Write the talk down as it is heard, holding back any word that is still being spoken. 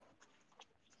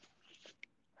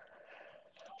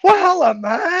Well, hello,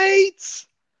 mates.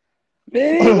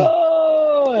 Vinny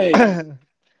boy!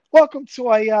 Welcome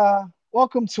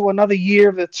to another year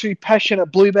of the Two Passionate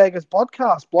Blue Baggers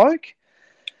podcast, bloke.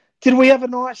 Did we have a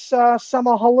nice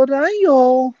summer holiday,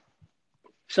 or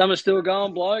Summer's still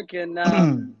going, bloke, and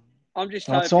I'm just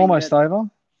oh, it's hoping almost that, over?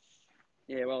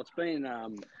 yeah, well, it's been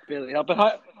fairly hot,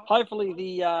 but hopefully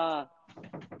the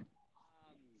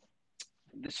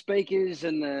speakers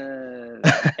and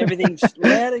everything's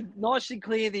loud and nice and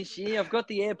clear this year. I've got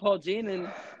the AirPods in,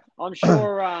 and I'm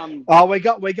sure. Oh, we're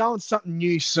going something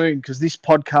new soon because this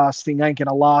podcast thing ain't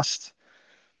gonna last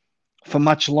for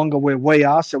much longer where we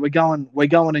are. So we're going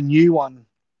a new one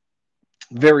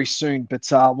very soon, but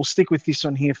we'll stick with this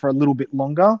one here for a little bit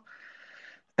longer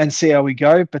and see how we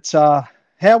go. But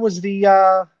how was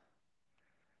the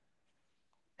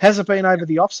how's it been over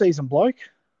the off season, bloke?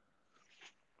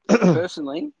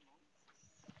 Personally,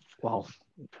 Well,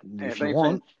 yeah, if you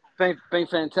want, been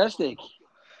fantastic.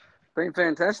 Been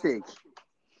fantastic.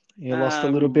 you lost a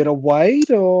little Um, bit of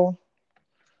weight, or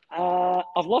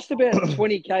I've lost about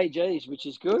 20 kgs, which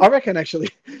is good. I reckon actually,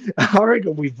 I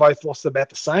reckon we've both lost about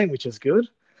the same, which is good.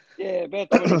 Yeah, about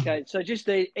 20 kg. So just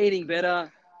eating better,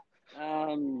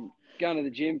 going to the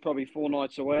gym probably 4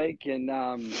 nights a week,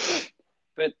 and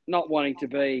but not wanting to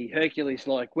be Hercules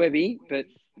like Webby, but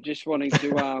just wanting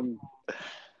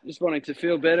to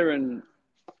feel better, and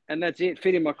that's it.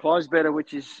 Fitting my clothes better,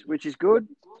 which is good.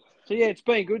 So yeah, it's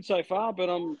been good so far. But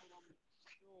I'm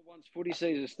sure once footy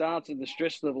season starts and the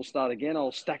stress levels start again,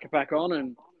 I'll stack it back on.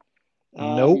 And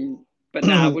Nope, but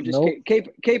nah, we'll just nope. keep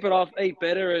it off, eat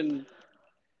better, and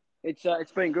it's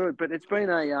been good, but it's been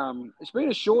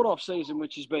a short off season,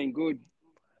 which has been good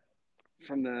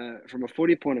from a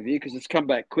footy point of view because it's come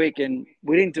back quick, and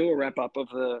we didn't do a wrap up of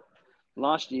the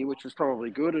last year, which was probably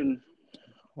good, and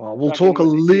Well, we'll stuck into talk a it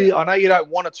this year. little. I know you don't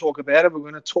want to talk about it, but we're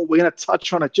going to talk. We're going to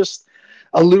touch on it just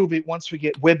a little bit once we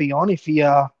get Webby on. If he,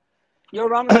 You're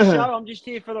running the show. I'm just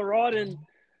here for the ride, and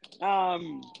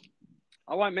um,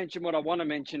 I won't mention what I want to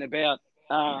mention about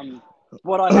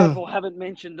what I have or haven't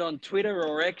mentioned on Twitter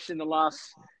or X in the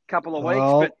last couple of weeks,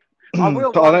 but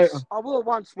well, but I don't. I will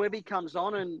once Webby comes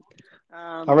on, and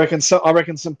I um, reckon so. I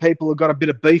reckon some people have got a bit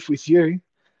of beef with you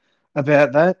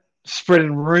about that,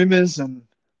 spreading rumours and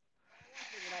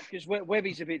because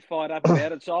Webby's a bit fired up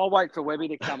about it, so I'll wait for Webby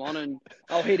to come on, and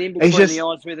I'll hit in he's between the just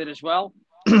eyes with it as well.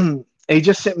 he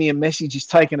just sent me a message. He's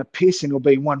taking a piss and it'll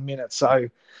be 1 minute. So Yeah,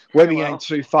 Webby ain't well,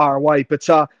 too far away. But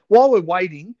while we're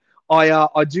waiting, I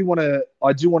do want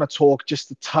to talk just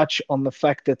to touch on the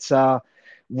fact that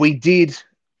we did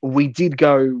we did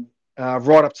go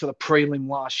right up to the prelim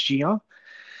last year.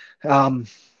 Um,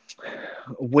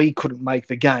 we couldn't make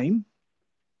the game,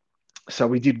 so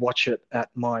we did watch it at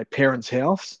my parents'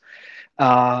 house,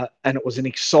 and it was an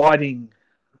exciting.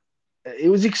 It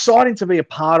was exciting to be a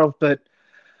part of, but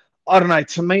I don't know.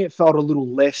 To me, it felt a little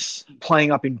less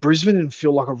playing up in Brisbane and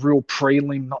feel like a real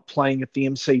prelim, not playing at the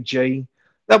MCG.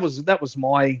 That was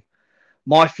my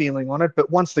feeling on it.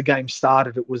 But once the game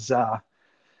started, it was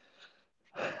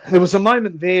there was a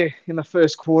moment there in the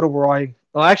first quarter where I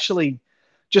actually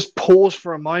just paused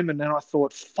for a moment and I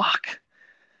thought, "Fuck,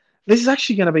 this is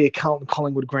actually going to be a Carlton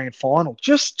Collingwood grand final."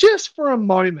 Just for a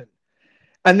moment,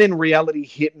 and then reality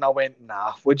hit, and I went,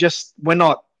 "Nah,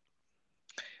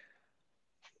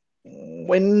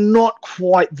 we're not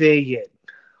quite there yet.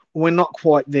 We're not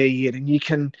quite there yet." And you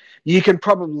can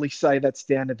probably say that's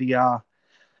down to the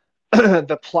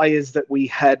the players that we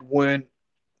had weren't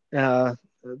uh,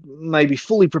 maybe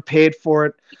fully prepared for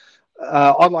it.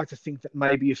 I'd like to think that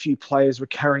maybe a few players were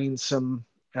carrying some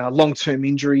long-term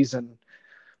injuries and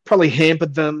probably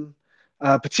hampered them.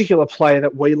 A particular player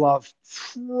that we love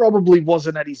probably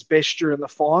wasn't at his best during the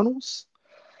finals.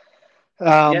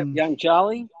 yep, Um, young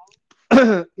Charlie.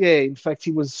 yeah, in fact,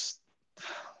 he was.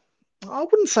 I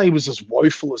wouldn't say he was as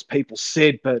woeful as people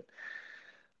said, but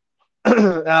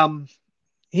um,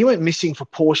 he went missing for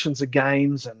portions of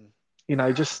games,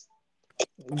 and just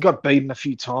got beaten a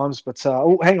few times. But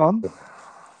oh, hang on.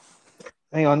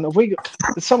 Have we got,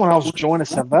 did someone else join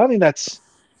us? Have they? I think that's.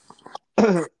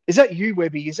 Is that you,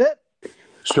 Webby? Is it?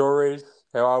 Sure is.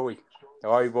 How are we?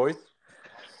 How are you, boys?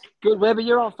 Good, Webby.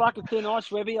 You're on fucking thin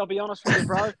ice, Webby. I'll be honest with you,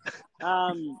 bro.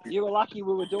 You were lucky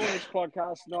we were doing this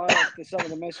podcast tonight after some of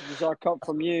the messages I copped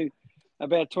from you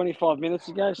about 25 minutes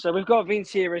ago. So we've got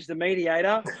Vince here as the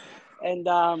mediator, and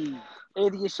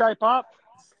either you shape up,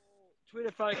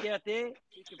 Twitter folk out there,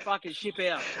 you can fucking ship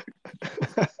out.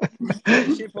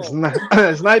 there's, Simple. no,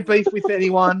 there's no beef with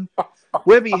anyone.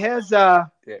 Webby, Yeah.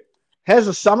 how's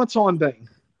the summertime been?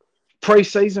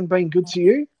 Pre-season been good to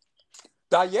you?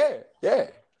 Yeah. Yeah,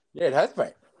 it has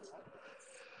been.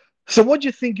 So what do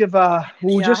you think of? Hang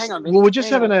on, Vinny. We're just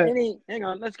having a. Vinny, hang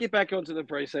on. Let's get back onto the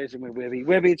preseason with Webby.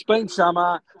 Webby, it's been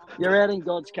summer. You're out in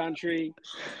God's country.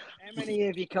 How many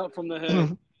have you cut from the herd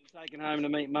and taken home to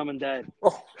meet mum and dad?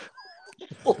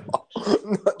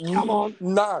 Come on,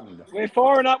 None. we're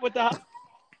firing up with the.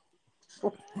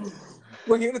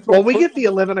 Well, we get the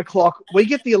 11 o'clock. We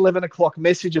get the 11 o'clock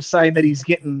message of saying that he's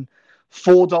getting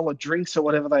 $4 drinks or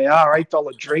whatever they are,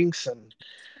 $8 drinks, and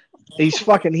he's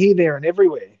fucking here, there, and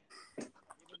everywhere.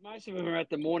 Most of them are at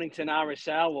the Mornington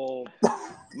RSL or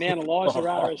Mount Eliza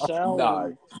RSL.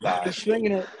 No. He's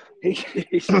swinging it.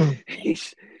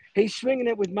 He's swinging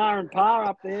it with Ma and Pa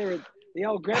up there at the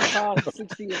old grandpa at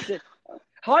 60.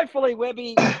 Hopefully,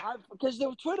 Webby, because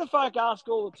the Twitter folk ask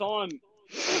all the time,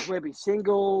 is Webby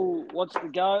single? What's the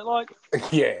go? Like,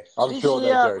 yeah, I'm sure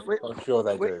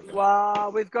they do.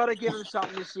 Well, we've got to give them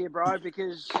something this year, bro,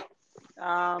 because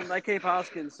they keep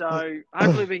asking. So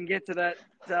hopefully we can get to that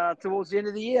towards the end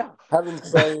of the year. I haven't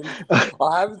seen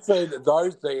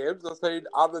those DMs. I've seen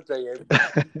other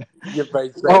DMs. You've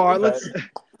been saying. All right,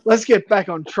 let's get back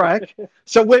on track.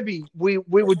 So Webby, we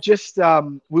were just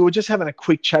having a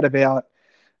quick chat about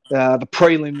the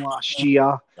prelim last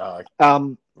year.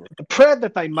 Proud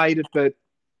that they made it, but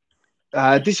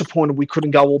disappointed we couldn't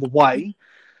go all the way.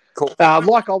 Cool.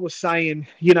 Like I was saying,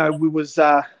 we was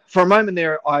for a moment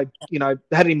there, I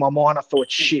had it in my mind. I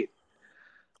thought, shit,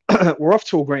 we're off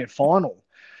to a grand final.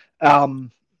 But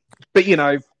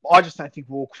I just don't think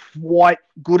we were quite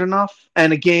good enough.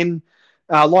 And again,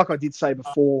 like I did say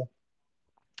before,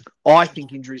 I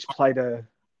think injuries played a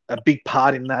big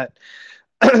part in that.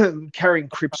 Carrying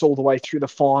Cripps all the way through the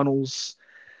finals.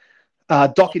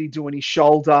 Doherty doing his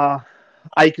shoulder,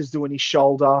 Akers doing his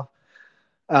shoulder.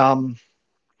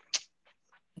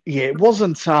 It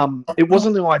wasn't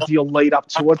the ideal lead up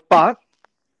to it, but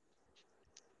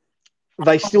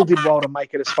they still did well to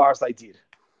make it as far as they did.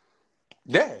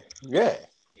 Yeah,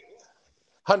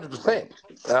 100%.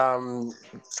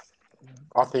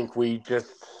 I think we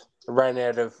just ran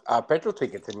out of petrol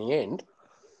tickets in the end.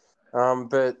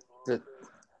 But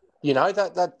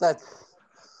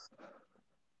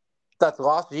that's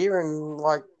last year, and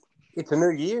like it's a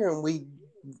new year, and we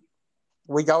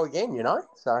go again,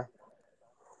 So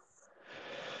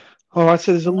all right,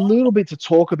 so there's a little bit to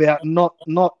talk about, not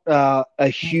a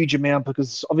huge amount,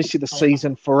 because obviously the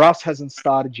season for us hasn't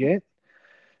started yet.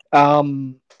 A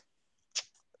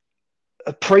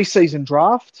preseason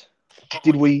draft.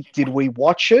 Did we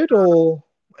watch it,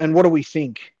 and what do we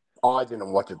think? I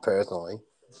didn't watch it personally,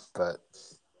 but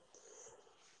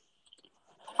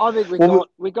I think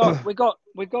we got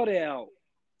our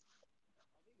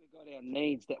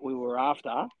needs that we were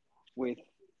after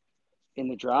in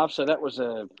the draft. So that was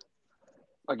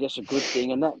I guess a good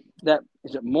thing. And that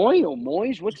is it Moy or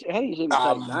Moyes? How do you even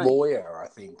say his name? Moya, I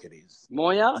think it is.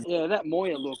 Moya? Yeah, that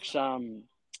Moya looks I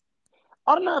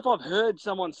don't know if I've heard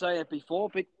someone say it before,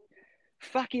 but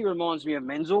fuck, he reminds me of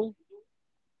Menzel.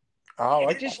 Oh,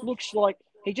 okay. He just looks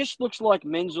like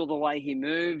Menzel, the way he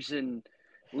moves and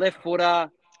left footer.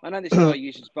 I know this guy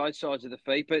uses both sides of the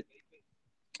feet, but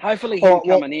hopefully him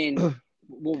coming in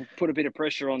will put a bit of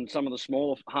pressure on some of the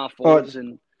smaller half forwards.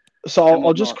 So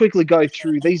I'll just quickly go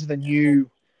through. These are the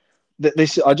new.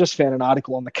 I just found an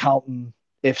article on the Carlton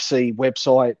FC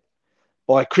website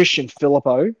by Christian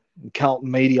Filippo, Carlton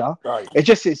Media. Right. It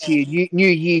just says here, new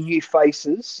year, new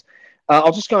faces.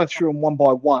 I'll just go through them one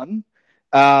by one.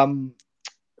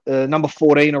 Number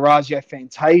 14, Orazio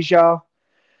Fantasia.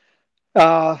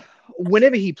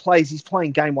 Whenever he plays, he's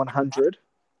playing game 100.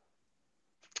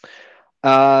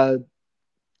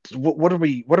 What do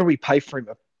we pay for him?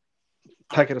 A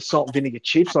packet of salt and vinegar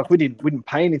chips? Like we didn't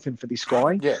pay anything for this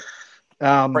guy. Yeah.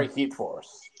 Free hit for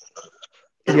us.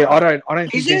 Yeah, I don't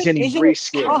think there's any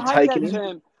risk in taking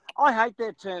him. I hate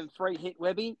that term, free hit,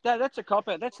 Webby. That's a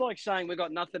cop-out. That's like saying we've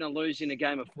got nothing to lose in a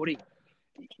game of footy.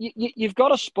 You've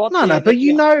got a spot. No, but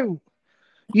you know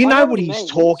what he's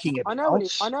talking about.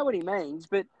 I know what he means,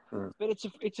 but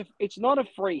it's not a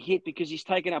free hit because he's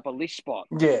taken up a list spot.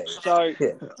 Yeah. So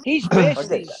his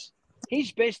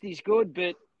best is good,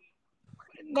 but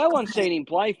no one's seen him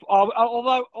play.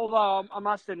 Although I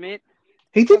must admit,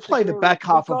 he did play the back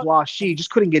half of last year. Just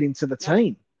couldn't get into the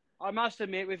team. I must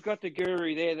admit, we've got the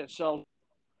guru there that sold.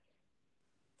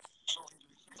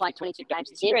 Played 22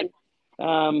 games this year,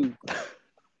 and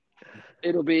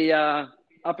it'll be up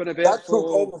and about. That took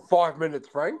over 5 minutes,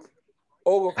 Frank.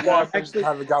 Over 5 minutes to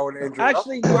have a go at Andrew.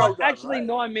 Actually,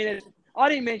 9 minutes. I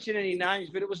didn't mention any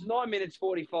names, but it was 9 minutes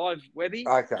 45, Webby.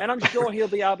 Okay. And I'm sure he'll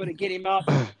be able to get him up.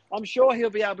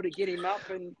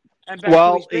 and back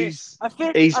well, to his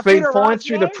best. he's been fine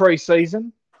through the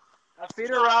preseason. a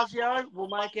fitter Razio will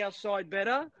make our side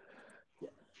better.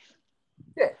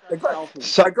 Yeah, agree.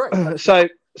 So, agree.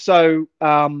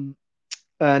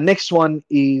 Next one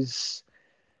is,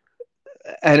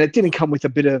 and it didn't come with a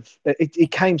bit of, it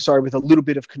came, with a little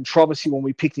bit of controversy when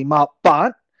we picked him up,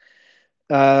 but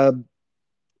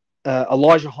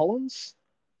Elijah Hollins,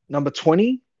 number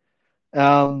 20,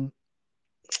 from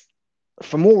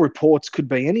all reports, could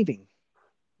be anything.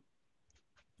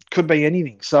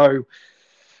 So,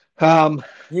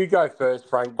 you go first,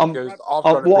 Frank,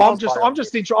 because I'm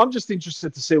just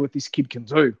interested to see what this kid can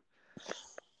do.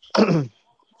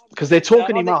 Because they're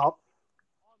talking him up.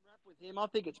 I'm wrapped with him. I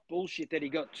think it's bullshit that he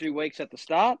got 2 weeks at the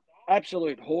start.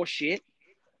 Absolute horse shit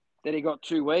that he got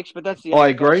 2 weeks. But that's the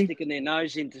I AFL agree. sticking their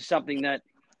nose into something that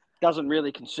doesn't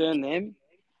really concern them.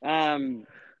 And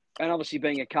obviously,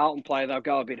 being a Carlton player, they'll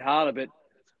go a bit harder. But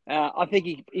I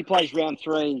think he plays round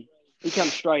 3. He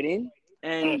comes straight in,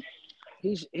 and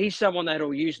he's someone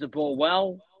that'll use the ball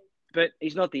well. But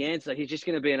he's not the answer. He's just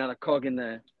going to be another cog in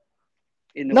the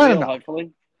wheel,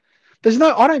 hopefully.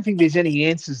 I don't think there's any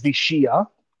answers this year,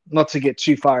 not to get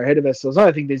too far ahead of ourselves. I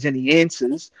don't think there's any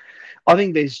answers. I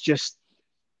think there's just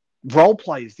role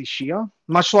players this year,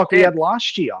 much like we had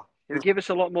last year. It'll give us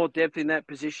a lot more depth in that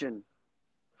position.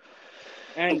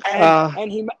 And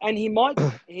he might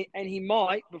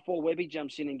before Webby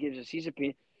jumps in and gives us his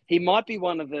opinion, he might be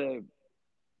one of the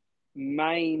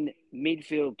main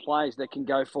midfield players that can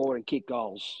go forward and kick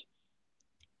goals,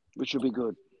 which will be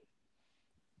good.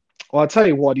 Well, I'll tell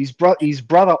you what, his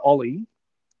brother Ollie,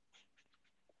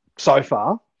 so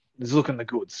far, is looking the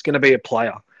goods. He's going to be a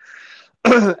player.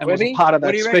 And was a part of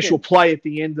that special play at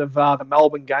the end of the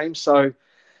Melbourne game. So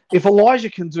if Elijah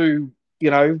can do,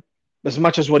 as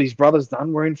much as what his brother's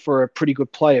done, we're in for a pretty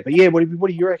good player. But yeah, what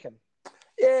do you reckon?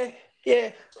 Yeah.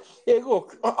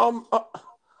 Look,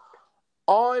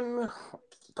 I'm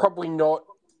probably not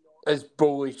as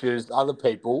bullish as other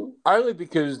people, only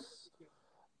because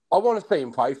I want to see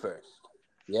him play first.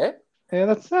 Yeah? Yeah,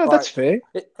 that's fair.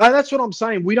 That's what I'm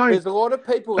saying. We don't. There's a lot of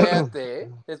people out there.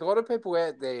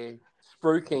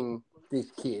 Spruiking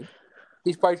this kid.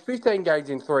 He's played 15 games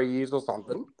in 3 years or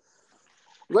something.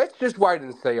 Let's just wait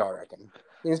and see, I reckon.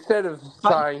 Instead of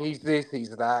saying he's this,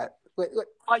 he's that. But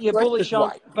you're bullish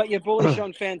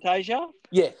on Fantasia?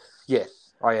 Yes,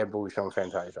 I am bullish on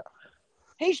Fantasia.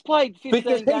 He's played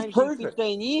 15 games in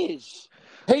 15 years.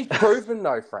 He's proven,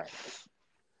 though, Frank.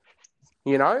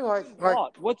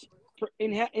 What? What's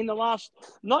in the last?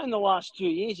 Not in the last 2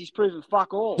 years. He's proven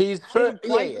fuck all. Yeah.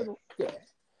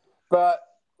 But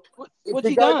what's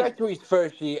he done? Back to his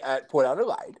first year at Port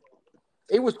Adelaide,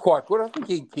 it was quite good. I think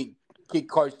he kicked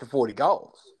close to 40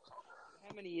 goals.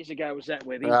 How many years ago was that,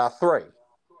 Webby? 3.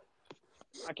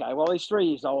 Okay, well he's 3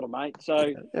 years older, mate.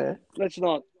 So let's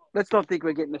not think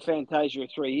we're getting the Fantasia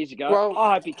of 3 years ago. Well,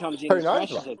 I hope he comes in and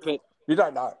smashes it, but you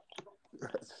don't know.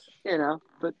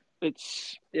 But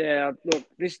it's look,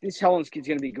 this Hollins kid's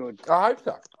going to be good. I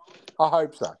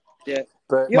hope so. Yeah,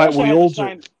 but mate, we all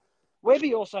do.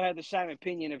 Webby also had the same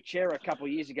opinion of Chera a couple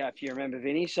of years ago, if you remember,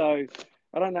 Vinny. So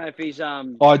I don't know if he's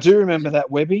I do remember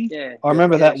that, Webby. Yeah, I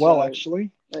remember that well,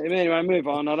 actually. Anyway, move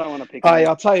on. I don't want to pick. Hey,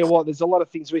 I'll tell you what. There's a lot of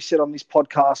things we said on this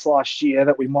podcast last year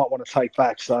that we might want to take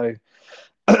back. So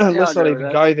let's not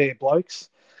even go there, blokes.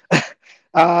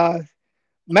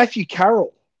 Matthew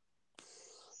Carroll.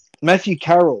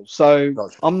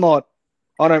 So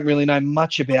I don't really know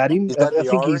much about him. I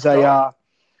think he's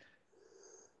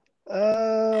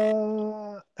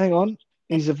hang on.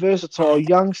 He's a versatile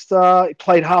youngster. He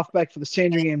played halfback for the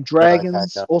Sandringham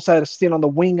Dragons. Also had a stint on the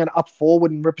wing and up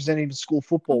forward and representing the school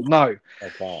football. No.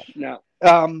 Okay. No.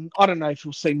 I don't know if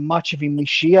we'll see much of him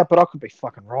this year, but I could be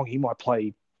fucking wrong. He might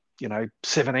play,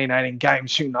 17, 18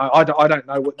 games. Who knows? I don't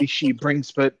know what this year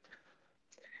brings, but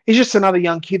he's just another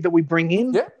young kid that we bring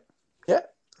in. Yeah.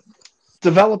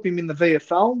 Develop him in the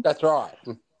VFL. That's right.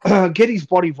 Get his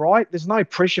body right. There's no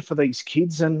pressure for these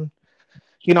kids, and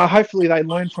hopefully they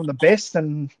learn from the best,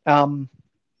 and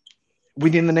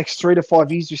within the next 3 to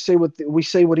 5 years, we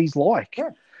see what he's like.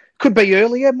 Yeah. Could be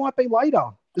earlier, might be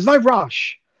later. There's no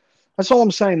rush. That's all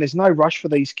I'm saying. There's no rush for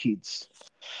these kids.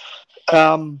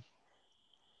 Another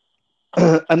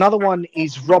one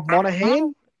is Rob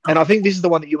Monahan, and I think this is the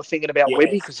one that you were thinking about,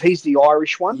 Webby, because he's the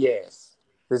Irish one. Yes,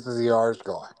 this is the Irish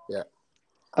guy. Yeah.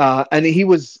 And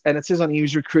it says on he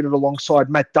was recruited alongside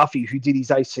Matt Duffy, who did his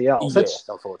ACL. Yes,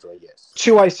 unfortunately, yes.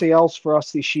 2 ACLs for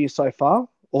us this year so far.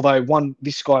 Although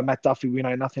this guy, Matt Duffy, we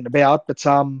know nothing about. But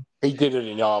he did it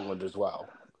in Ireland as well.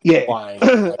 Yeah.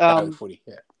 Playing footy.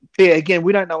 Yeah. Yeah. Again,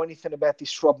 we don't know anything about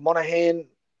this Rob Monahan.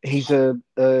 He's a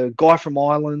guy from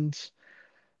Ireland.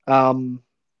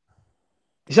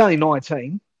 He's only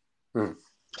 19. Hmm.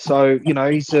 So,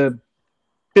 he's a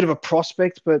bit of a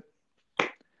prospect, but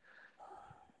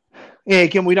yeah,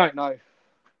 again, we don't know.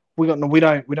 We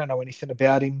don't know anything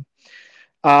about him.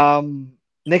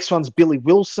 Next one's Billy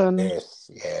Wilson.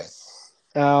 Yes.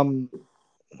 Um,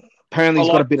 apparently I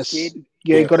he's got a like bit this of kid.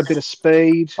 he got a bit of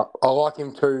speed. I like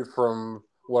him too from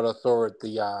what I saw at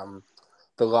the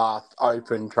last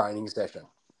open training session.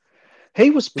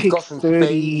 He was He's picked got some speed.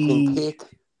 He can 30, kick.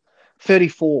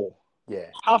 34. Yeah.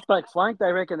 Halfback flank,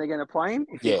 they reckon they're going to play him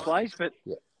if he Yeah. plays, but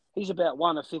Yeah. he's about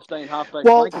one of 15 halfback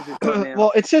Well, flankers they've got now.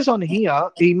 well, it says on here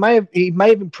he may have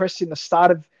impressed in the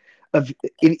start of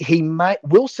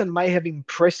Wilson may have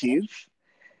impressive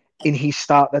in his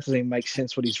start. That doesn't even make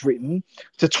sense what he's written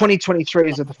to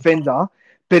 2023 as a defender,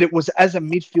 but it was as a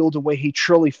midfielder where he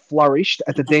truly flourished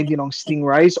at the Dandenong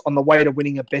Stingrays on the way to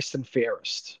winning a best and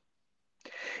fairest.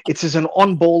 It's as an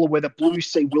on-baller where the Blues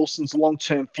see Wilson's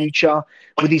long-term future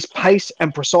with his pace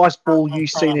and precise ball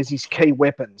use seen as his key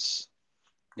weapons.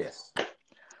 Yes.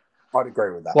 I'd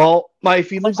agree with that. Well, mate, if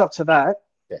he lives up to that,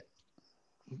 Yeah.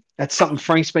 that's something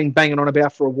Frank's been banging on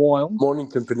about for a while.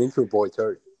 Mornington Peninsula boy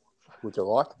too. Would you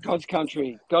like? God's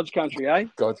country, eh? God's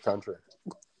country.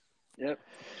 Yep.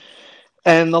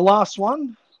 And the last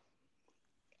one,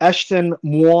 Ashton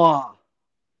Moir.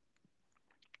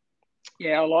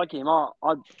 Yeah, I like him.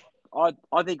 I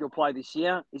think he'll play this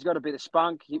year. He's got a bit of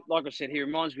spunk. Like I said, he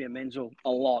reminds me of Menzel a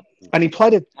lot. And he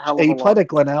played at lot.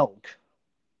 Glenelg.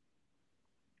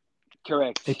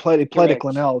 Correct. He played at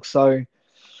Glenelg. So,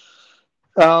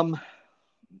 and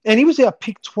he was our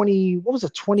pick 20. What was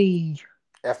it? 20.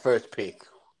 Our first pick.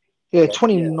 Yeah,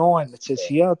 29. It says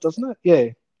here, doesn't it? Yeah.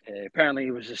 Yeah, apparently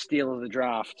he was a steal of the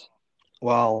draft.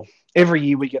 Well, every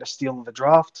year we get a steal of the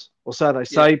draft, or so they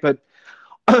say. But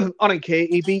I don't care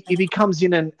if he comes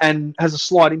in and has a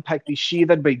slight impact this year,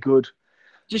 that'd be good.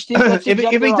 Just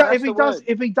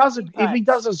if he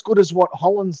does as good as what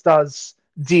Hollands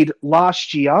did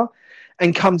last year,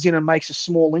 and comes in and makes a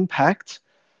small impact.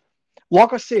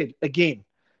 Like I said again,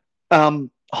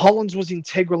 Hollands was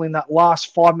integral in that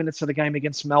last 5 minutes of the game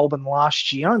against Melbourne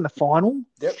last year in the final.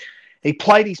 Yep. He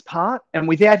played his part, and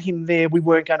without him there, we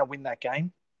weren't going to win that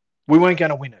game. We weren't going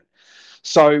to win it.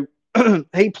 So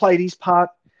he played his part.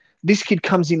 This kid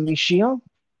comes in this year,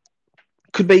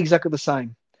 could be exactly the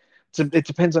same. It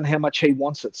depends on how much he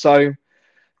wants it. So,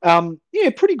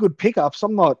 pretty good pickups.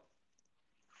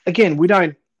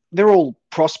 They're all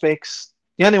prospects.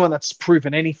 The only one that's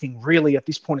proven anything really at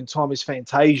this point in time is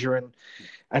Fantasia,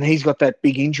 and he's got that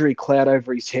big injury cloud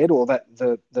over his head, or that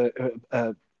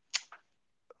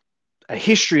a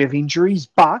history of injuries.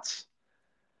 But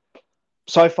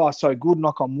so far, so good.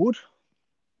 Knock on wood.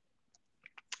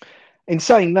 In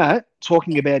saying that,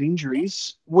 talking about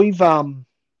injuries, we've suffered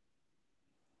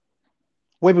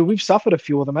a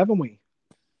few of them, haven't we?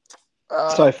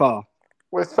 So far,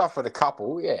 we've suffered a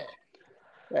couple. Yeah.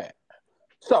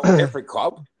 So every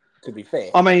club, to be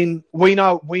fair. I mean, we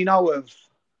know of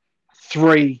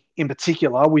three in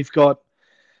particular. We've got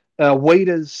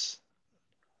Weeders.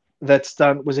 That's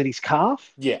done. Was it his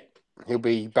calf? Yeah, he'll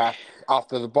be back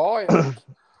after the bye.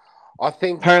 I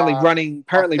think apparently running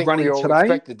we all today.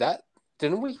 Expected that,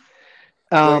 didn't we?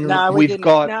 No, we didn't.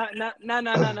 got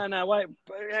No. Wait,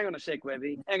 hang on a sec,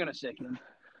 Webby. Hang on a second.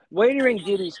 Wiedering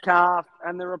did his calf,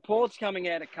 and the reports coming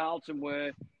out of Carlton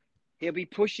were he'll be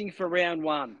pushing for round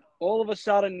one. All of a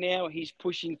sudden now he's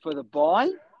pushing for the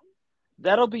bye.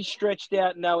 That'll be stretched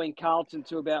out, knowing Carlton,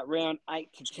 to about round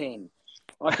 8 to 10.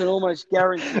 I can almost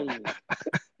guarantee you.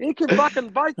 You can fucking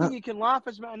both of you can laugh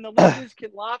as much, and the listeners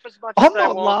can laugh as much as they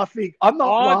want. Laughing. I'm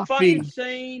not laughing.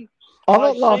 I'm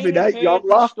not laughing at you. I'm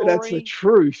laughing. That's the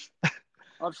truth.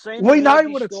 I've seen. We know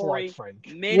what it's like,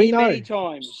 Frank. Many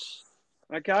times.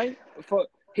 Okay,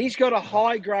 he's got a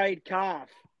high grade calf,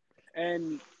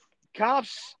 and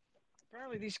calves.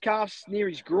 Apparently, this calf's near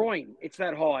his groin. It's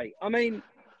that high. I mean,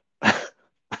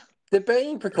 they're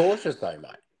being precautious, though,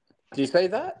 mate. Do you see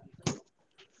that?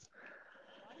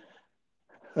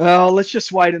 Well, let's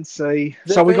just wait and see.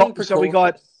 So we've got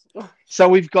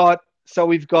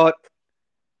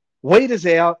Weeders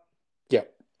out.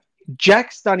 Yep.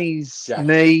 Jack's done his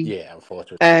knee. Yeah,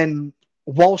 unfortunately. And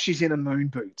Walsh is in a moon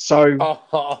boot. So hang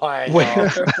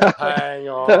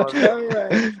on.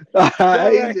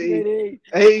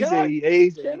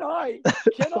 Easy. Can I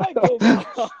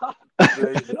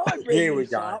Here we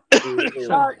go.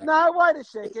 No, wait a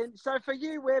second. So for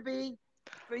you, Webby,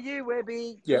 for you,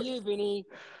 Vinny,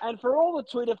 and for all the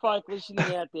Twitter folk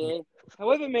listening out there,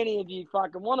 however many of you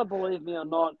fucking want to believe me or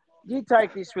not, you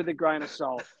take this with a grain of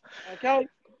salt, okay?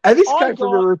 And this I came from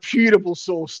a got- reputable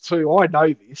source too. I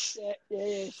know this.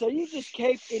 Yeah. So you just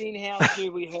keep it in house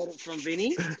too. We heard it from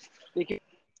Vinny because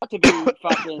not to be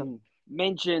fucking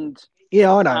mentioned.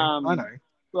 Yeah, I know. I know.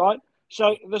 Right.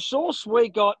 So the source we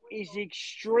got is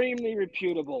extremely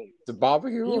reputable. The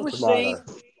barbecue He or was tomato?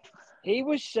 He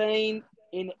was seen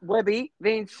in Webby.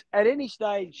 Vince, at any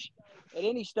stage,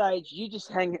 you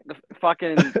just hang the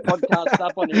fucking podcast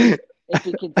up on him if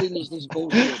he continues this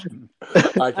bullshit.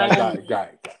 Okay, go.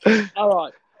 All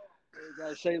right. There you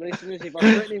go. See, listeners, if I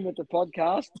threaten him with the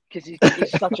podcast because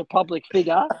he's such a public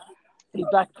figure, he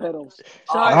backpedals.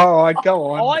 So All right,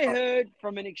 go on. I heard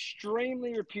from an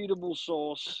extremely reputable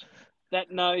source that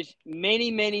knows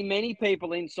many, many, many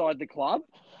people inside the club,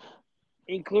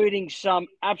 including some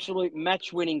absolute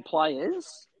match-winning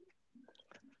players,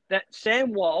 that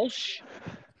Sam Walsh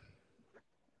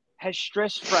has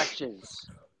stress fractures,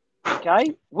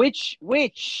 okay? Which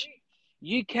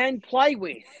you can play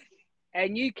with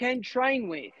and you can train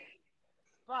with.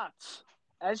 But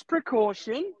as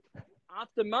precaution,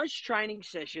 after most training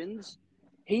sessions,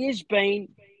 he has been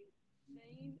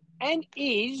seen and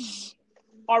is,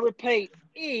 I repeat,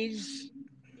 is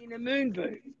in a moon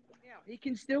boot. Now, he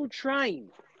can still train.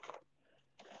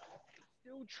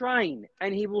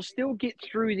 And he will still get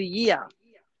through the year.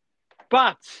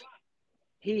 But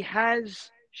he has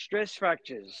stress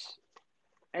fractures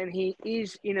and he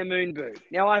is in a moon boot.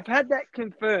 Now, I've had that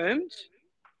confirmed,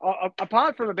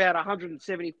 apart from about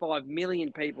 175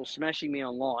 million people smashing me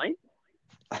online,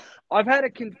 I've had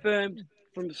it confirmed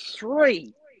from 4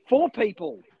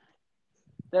 people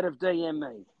that have DM'd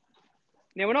me.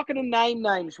 Now, we're not going to name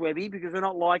names, Webby, because we're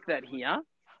not like that here.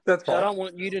 That's So I fine. don't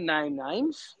want you to name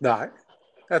names. No,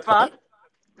 that's But fine.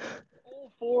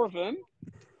 all 4 of them,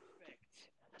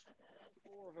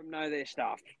 know their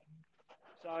stuff.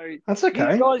 So That's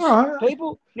okay. You guys, All right.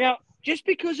 people, now, just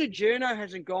because a journo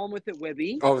hasn't gone with it,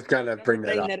 Webby, I was going to bring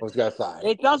that up. I was going to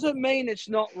say. it doesn't mean it's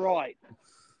not right.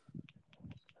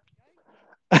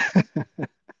 Go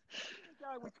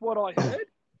with what I heard,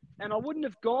 and I wouldn't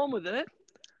have gone with it.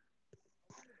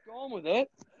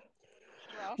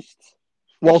 Just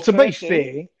Well, this to be person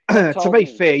fair, that told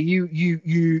me.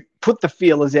 you put the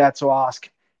feelers out to ask,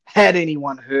 had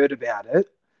anyone heard about it?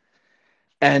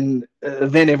 And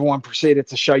then everyone proceeded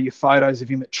to show you photos of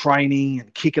him at training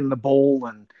and kicking the ball,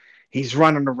 and he's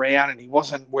running around, and he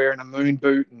wasn't wearing a moon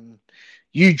boot, and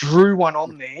you drew one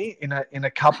on there in a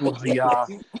couple of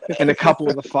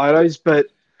the photos. But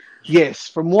yes,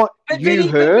 from what you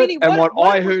heard and what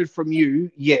I heard from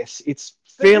you, yes, it's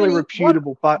fairly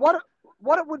reputable. But what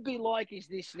it would be like is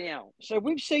this now. So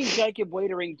we've seen Jacob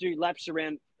Wiedering do laps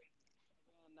around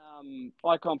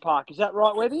Icon Park. Is that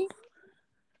right, Webby?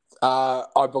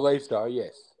 I believe so,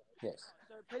 yes. So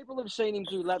people have seen him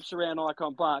do laps around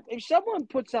Icon Park. If someone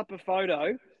puts up a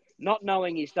photo, not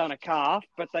knowing he's done a calf,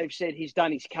 but they've said he's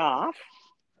done his calf,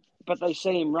 but they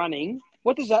see him running,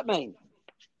 what does that mean?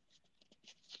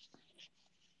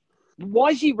 Why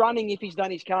is he running if he's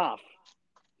done his calf?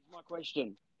 Is my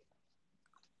question.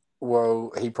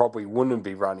 Well, he probably wouldn't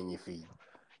be running if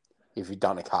he'd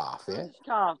done a calf, yeah?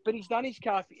 But he's done his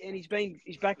calf and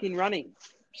he's back in running.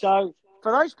 So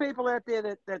for those people out there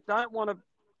that don't want to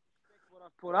what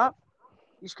I've put up,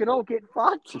 you can all get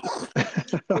fucked.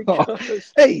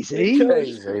 Easy.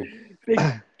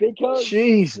 Because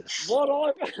Jesus. what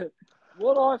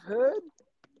I've heard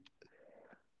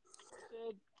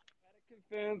said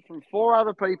confirmed from 4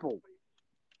 other people.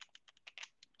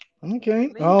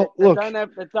 Okay. Oh, look.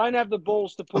 That don't have the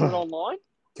balls to put it online.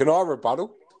 Can I rebuttal?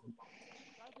 Take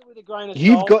it with a grain of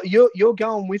salt. You're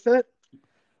going with it.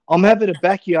 I'm happy to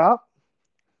back you up,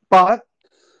 but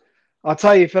I'll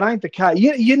tell you, if it ain't the case,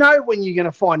 you know when you're going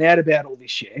to find out about all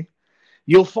this, yeah?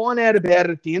 You'll find out about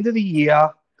it at the end of the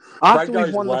year after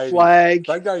we've won the flag.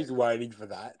 Fragga's waiting for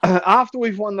that. After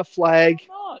we've won the flag,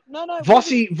 no.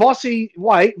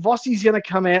 Vossi's going to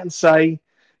come out and say,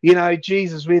 you know,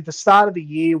 Jesus, we at the start of the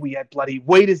year, we had bloody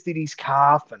Weeders did his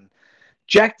calf and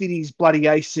Jack did his bloody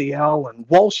ACL and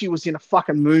Walshy was in a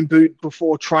fucking moon boot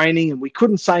before training and we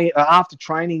couldn't say after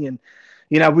training and,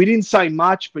 you know, we didn't say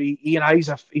much, but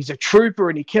he's a trooper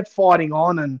and he kept fighting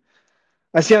on and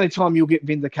that's the only time you'll get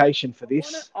vindication for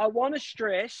this. I want to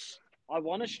stress,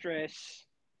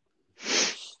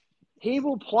 he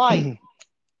will play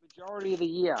majority of the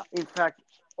year. In fact,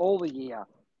 all the year.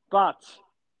 But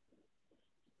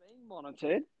being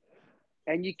monitored,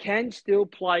 and you can still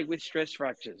play with stress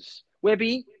fractures.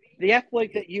 Webby, the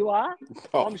athlete that you are,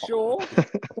 I'm sure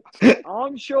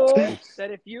that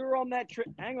if you were on that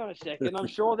hang on a second, I'm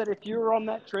sure that if you were on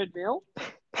that treadmill,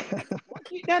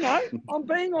 no, I'm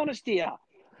being honest here.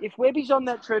 if Webby's on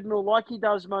that treadmill like he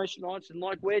does most nights and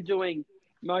like we're doing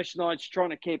most nights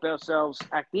trying to keep ourselves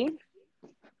active,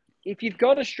 if you've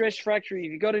got a stress fracture,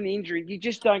 if you've got an injury, you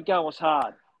just don't go as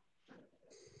hard.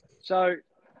 So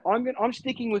I'm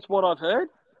sticking with what I've heard,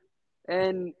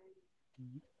 and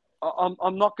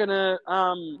I'm not gonna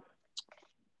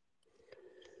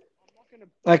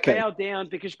Okay. bow down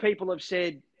because people have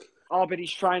said, "Oh, but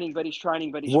he's training, but he's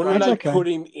training, but he's Wouldn't training." they okay. put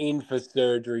him in for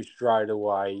surgery straight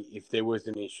away if there was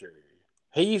an issue?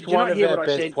 He's Did you one not of hear our what I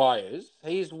best said? players.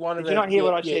 He's one of Did you our not hear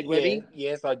what I said, Webby?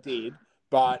 yes, I did.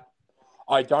 But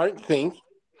I don't think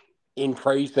in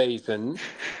pre-season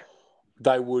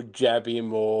they would jab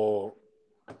him or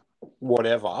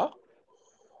whatever.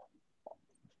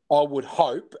 I would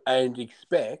hope and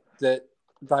expect that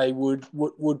they would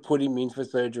put him in for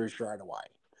surgery straight away.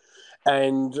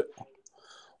 And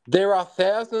there are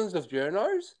thousands of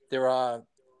journos. There are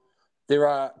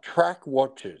track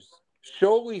watchers.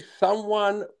 Surely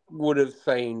someone would have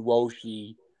seen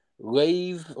Walshy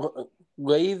leave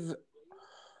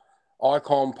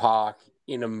Icon Park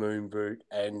in a moon boot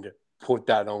and put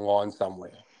that online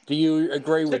somewhere. Do you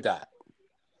agree with that?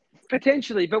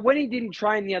 Potentially, but when he didn't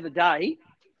train the other day,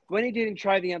 A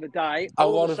all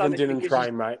of lot a of them sudden it's didn't because he's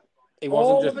train, mate. It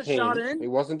wasn't all of just a him. sudden, It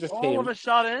wasn't just all him. of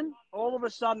a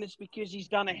sudden it's because he's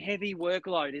done a heavy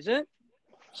workload, is it?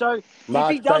 So if he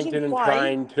Marchbank doesn't didn't play,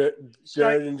 train. so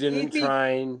Durden didn't if he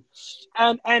train.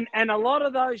 and a lot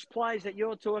of those players that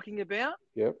you're talking about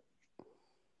Yep.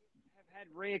 have had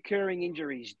reoccurring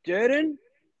injuries. Durden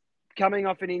coming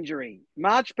off an injury.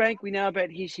 Marchbank, we know about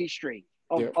his history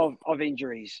Yep. of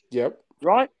injuries, Yep.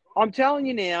 right? I'm telling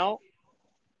you now,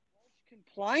 he can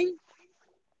play,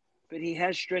 but he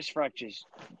has stress fractures.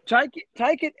 Take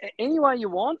it any way you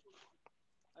want.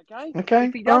 Okay. Okay.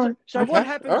 If he doesn't, All so Okay. what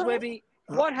happens, All right. Webby?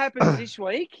 What happens this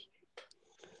week?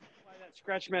 Play that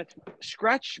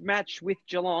scratch match with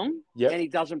Geelong, Yep. and he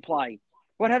doesn't play.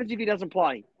 What happens if he doesn't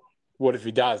play? What if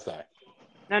he does though?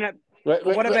 No. But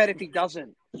what about if he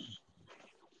doesn't?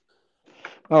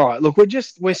 right. Look,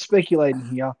 we're speculating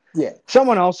here. Yeah.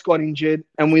 Someone else got injured,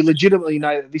 and we legitimately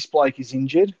know that this bloke is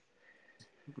injured.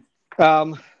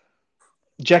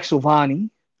 Jack Silvani,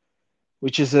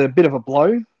 which is a bit of a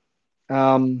blow.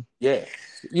 Yeah.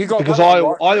 You got Because that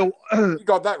one right. I You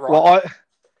got that right.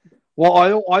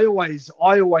 I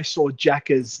always saw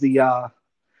Jack as the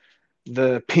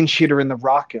pinch hitter in the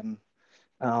ruck, and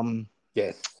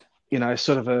Yes.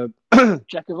 sort of a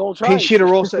Jack of all trades.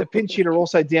 pinch hitter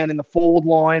also down in the forward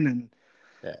line,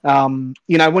 and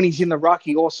when he's in the ruck,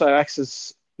 he also acts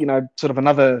as sort of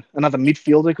another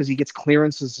midfielder because he gets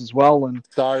clearances as well, and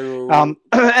So and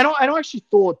I actually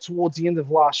thought towards the end of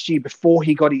last year, before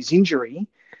he got his injury,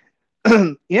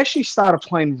 he actually started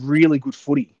playing really good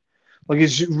footy. Like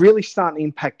he's really starting to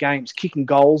impact games, kicking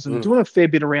goals and doing a fair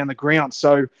bit around the ground.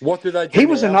 So what do they do? he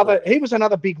was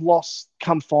another big loss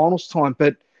come finals time.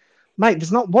 But mate,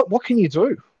 there's not what can you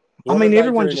do? What I mean, do they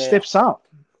everyone do just now? steps up.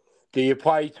 Do you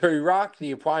play two rucks? Are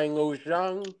you playing Lewis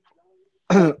Young?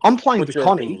 I'm playing What's your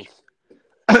DeConnick.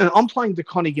 opinions? I'm playing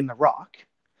DeConnick in the ruck,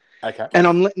 Okay. and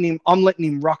I'm letting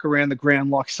him ruck around the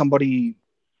ground like somebody,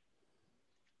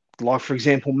 like for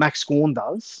example, Max Gawn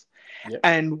does. Yep.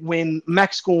 And when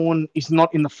Max Gawn is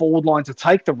not in the forward line to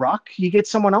take the ruck, you get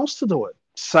someone else to do it.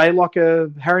 Say like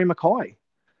a Harry Mackay.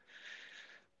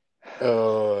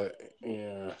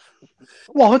 Yeah.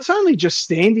 Well, it's only just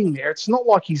standing there. It's not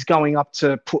like he's going up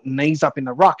to put knees up in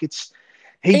the ruck. He just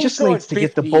Inside needs to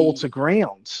get the 50 ball to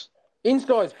ground.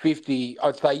 Inside 50,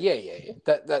 I'd say, yeah.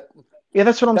 Yeah,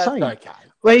 that's what I'm That's saying. okay.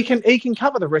 Well, he can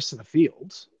cover the rest of the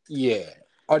field. Yeah.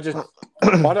 I don't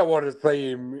want to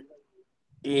see him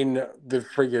in the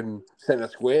friggin' centre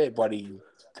square, buddy,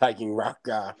 taking ruck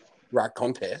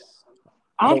contests.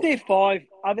 Aren't there five?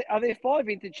 Are there 5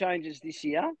 interchanges this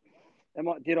year?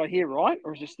 Did I hear right,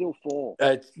 or is it still 4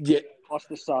 Yeah, plus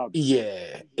the subs?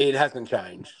 yeah, it hasn't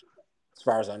changed as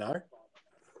far as I know.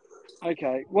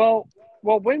 Okay. Well,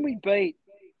 when we beat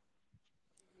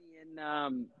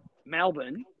in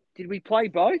Melbourne, did we play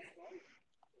both?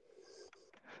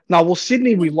 No, well,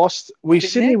 Sydney we lost. We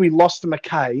lost to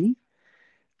McKay,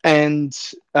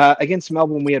 and against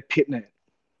Melbourne we had Pitnet.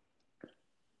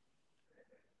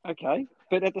 Okay,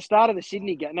 but at the start of the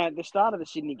Sydney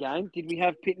game, did we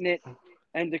have Pitnet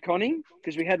and DeConning?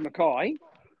 Because we had Mackay.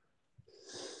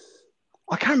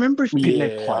 I can't remember if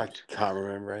Pitnet Yeah, played. I can't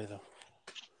remember either.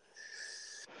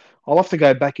 I'll have to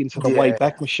go back into the way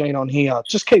back machine on here.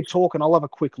 Just keep talking. I'll have a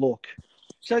quick look.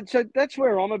 So that's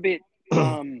where I'm a bit.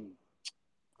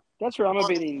 That's where I'm a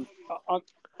bit in.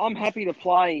 I'm happy to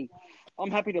play.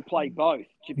 I'm happy to play both.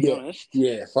 To be honest.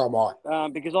 Yeah, so am I.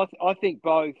 Because I think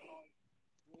both.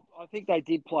 I think they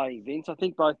did play, Vince. I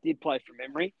think both did play from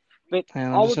memory. But Hang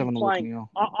on, I I'm would just be having a look playing. now.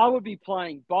 I would be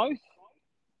playing both,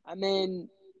 and then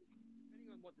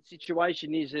depending on what the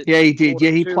situation is, at Yeah, he did. Yeah,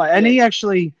 he 4-2, played, and he got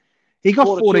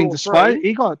 4-2 or 3.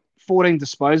 He got 14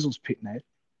 disposals, Pitnet.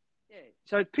 Yeah.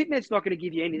 So Pitnet's not going to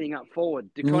give you anything up forward.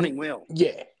 DeConning will.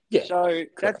 Yeah. So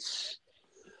correct.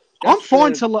 I'm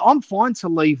fine to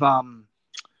leave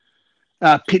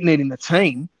Pitnet in the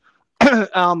team.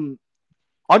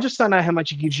 I just don't know how much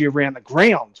he gives you around the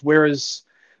ground. Whereas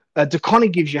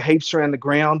DeConning gives you heaps around the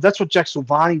ground. That's what Jack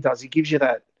Silvani does. He gives you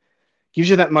that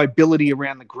mobility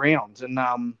around the ground. And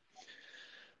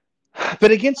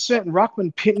but against certain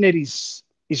ruckman, Pitnet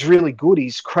is really good.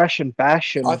 He's crash and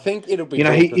bash, and I think it'll be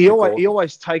he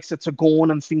always takes it to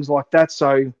Gorn and things like that.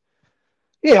 So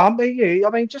yeah, I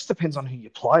mean, it just depends on who you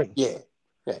play. Yeah.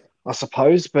 I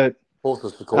suppose, but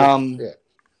Horses for course.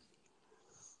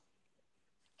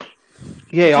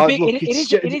 Yeah, it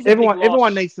is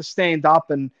everyone needs to stand up,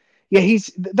 and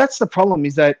that's the problem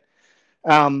is that,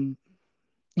 coming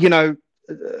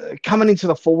into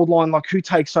the forward line, like who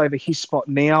takes over his spot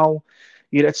now?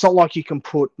 It's not like you can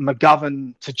put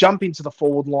McGovern to jump into the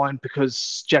forward line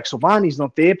because Jack Silvani's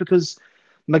not there, because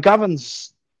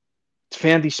McGovern's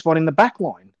found his spot in the back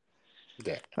line.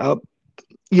 Yeah.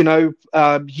 You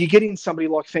get in somebody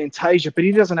like Fantasia, but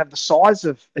he doesn't have the size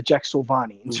of a Jack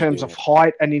Silvani in terms of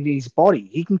height and in his body.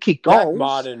 He can kick goals.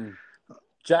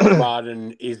 Jack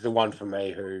Martin is the one for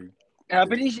me who.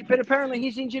 But apparently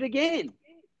he's injured again.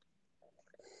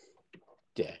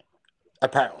 Yeah,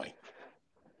 apparently.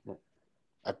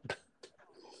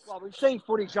 Well, we've seen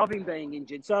footage of him being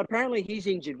injured, so apparently he's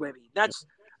injured, Webby. That's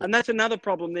another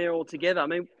problem there altogether. I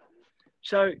mean,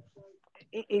 so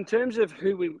in terms of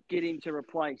who we get in to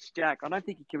replace Jack, I don't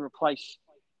think he can replace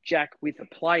Jack with a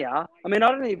player. I mean,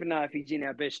 I don't even know if he's in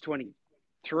our best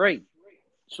 23,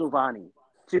 Silvani,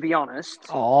 to be honest.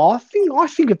 Oh, I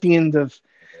think at the end of,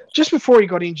 just before he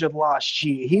got injured last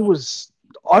year,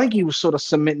 I think he was sort of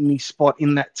cementing his spot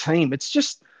in that team. It's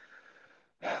just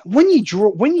when you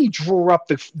draw up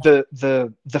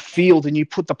the field and you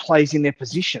put the players in their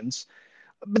positions,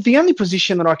 but the only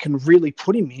position that I can really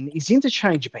put him in is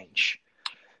interchange bench.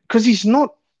 Because he's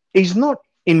not,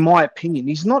 in my opinion,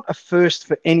 he's not a first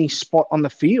for any spot on the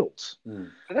field.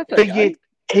 But yet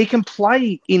he can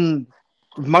play in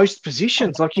most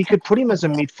positions. Like you could put him as a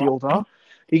midfielder,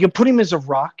 you could put him as a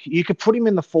ruck, you could put him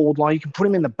in the forward line, you can put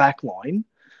him in the back line.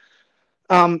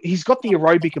 He's got the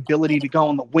aerobic ability to go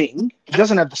on the wing. He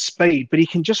doesn't have the speed, but he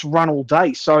can just run all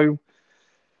day. So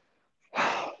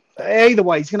either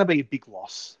way, he's going to be a big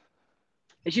loss.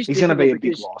 He's going to be a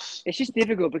big loss. It's just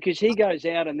difficult because he goes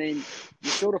out and then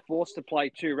you're sort of forced to play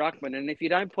two ruckmen. And if you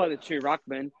don't play the two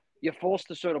ruckmen, you're forced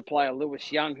to sort of play a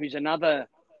Lewis Young, who's another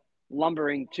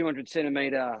lumbering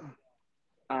 200-centimetre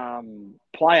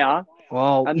player.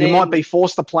 Well, and you might be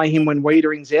forced to play him when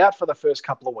Wiedering's out for the first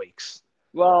couple of weeks.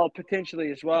 Well,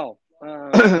 potentially as well.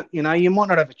 You might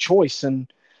not have a choice.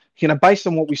 And, based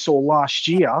on what we saw last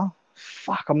year,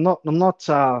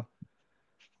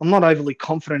 I'm not overly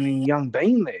confident in Young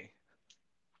being there.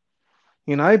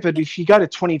 But if you go to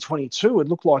 2022, it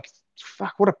looked like,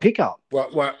 what a pickup.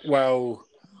 Well,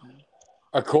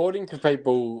 according to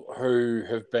people who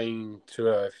have been to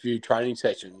a few training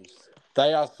sessions,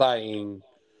 they are saying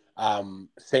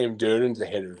Sam Durden's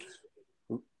ahead of.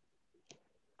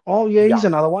 Oh yeah, he's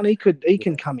another one. He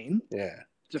can come in. Yeah,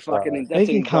 it's an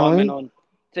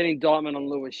indictment on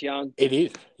Lewis Young. It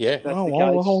is. Yeah.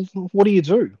 Well, what do you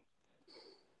do?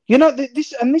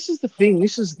 This is the thing.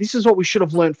 This is what we should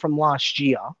have learned from last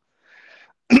year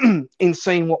in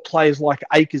seeing what players like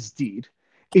Akers did,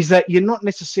 is that you're not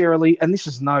necessarily, and this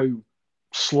is no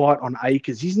slight on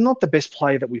Akers, he's not the best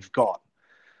player that we've got.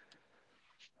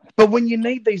 But when you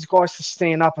need these guys to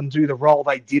stand up and do the role,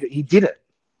 he did it.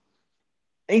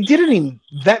 He did it in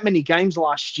that many games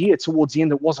last year towards the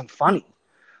end. It wasn't funny.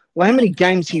 Well, how many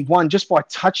games he won just by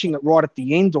touching it right at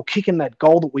the end or kicking that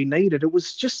goal that we needed? It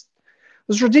was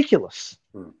ridiculous.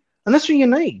 And that's what you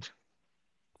need.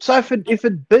 So if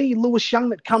it be Lewis Young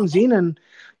that comes in and,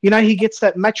 he gets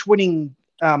that match-winning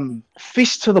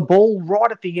fist to the ball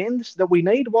right at the end that we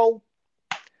need, well,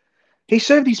 he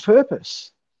served his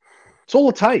purpose. It's all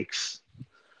it takes.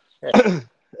 Yeah.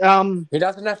 He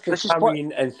doesn't have to come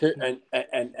in and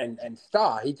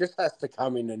star. He just has to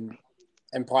come in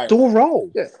and play. Do a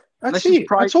role. Yeah. That's it.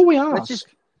 That's all we ask.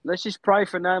 Let's just pray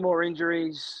for no more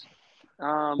injuries.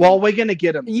 Well, we're going to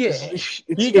get them. Yeah.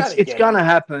 It's going to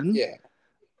happen. Yeah.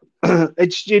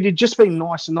 It'd just be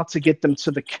nice not to get them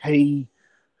to the key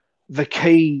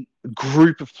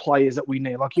group of players that we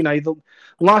need. Like, the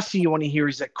last thing you want to hear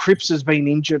is that Cripps has been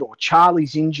injured or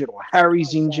Charlie's injured or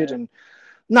Harry's injured. And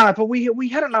no, but we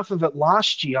had enough of it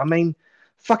last year. I mean,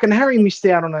 fucking Harry missed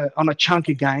out on a chunk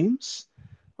of games.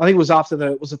 I think it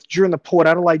was during the Port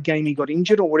Adelaide game he got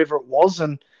injured or whatever it was,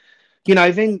 and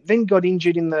then got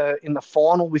injured in the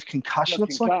final with concussion.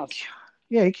 It's like,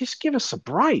 yeah, just give us a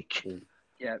break.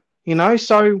 Yeah.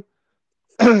 So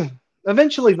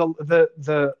eventually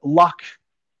the luck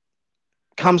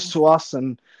comes to us,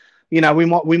 and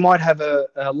we might have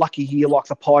a lucky year like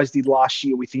the Pies did last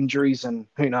year with injuries, and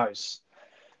who knows,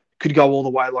 could go all the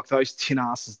way like those tin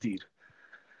asses did.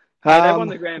 They won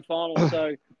the grand final,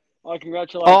 so I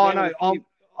congratulate them.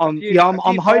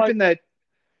 I'm hoping that.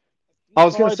 I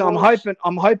was going to say,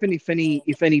 I'm hoping if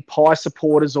any Pie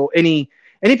supporters or any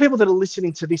people that are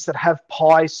listening to this that have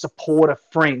Pie supporter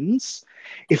friends,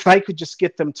 if they could just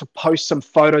get them to post some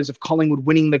photos of Collingwood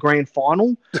winning the grand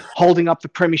final, holding up the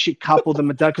Premiership Cup or the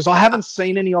medal, because I haven't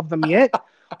seen any of them yet.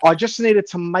 I just needed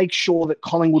to make sure that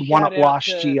Collingwood won it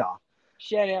last year.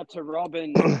 Shout out to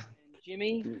Robin and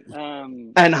Jimmy.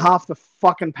 And half the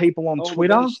fucking people on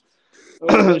Twitter.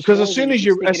 Because as soon as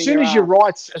you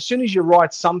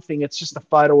write something, it's just a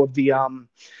photo of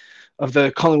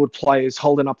the Collingwood players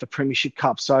holding up the Premiership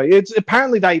Cup. So it's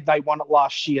apparently they won it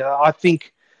last year. I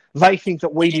think they think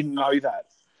that we didn't know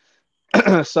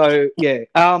that. So yeah,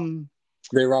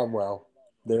 they're unwell.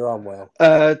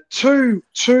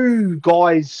 Two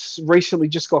guys recently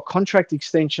just got contract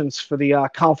extensions for the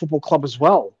Carlton Football Club as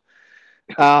well.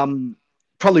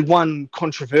 Probably one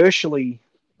controversially,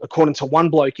 according to one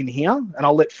bloke in here, and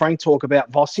I'll let Frank talk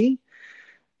about Vossi,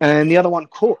 and the other one,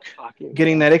 Cook,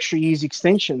 getting that extra year's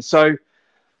extension. So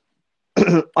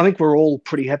I think we're all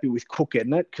pretty happy with Cook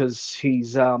getting it, because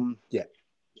he's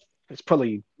it's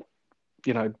probably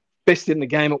best in the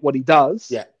game at what he does.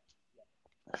 Yeah.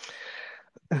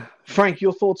 Frank,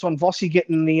 your thoughts on Vossi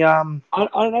getting the? I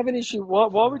don't have an issue.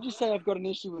 Why would you say I've got an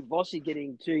issue with Vossi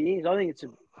getting 2 years? I think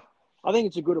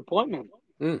it's a good appointment.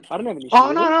 I don't have an issue.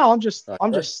 Oh no! I'm just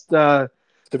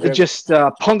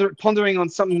pondering on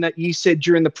something that you said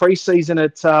during the preseason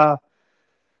at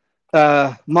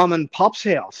Mum and Pup's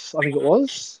house. I think it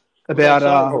was about.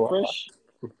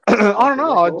 I don't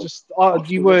know.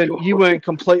 You weren't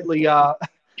completely something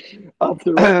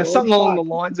along the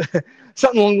lines of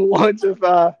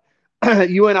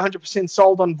you weren't 100%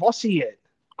 sold on Vossi yet.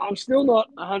 I'm still not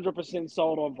 100%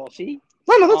 sold on Vossi.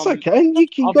 No, that's okay. You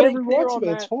got every right to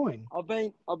it. It's fine. I've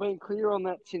been clear on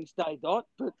that since day dot.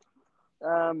 But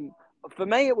for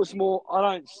me, it was more. I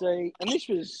don't see, and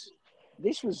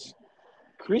this was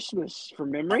Christmas from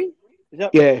memory. Is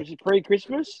that was it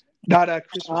pre-Christmas? No,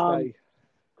 Christmas Day.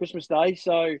 Christmas Day.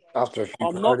 So after a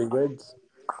few party reds.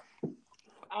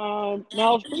 No,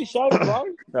 I was pretty sober, bro.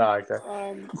 Okay.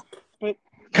 But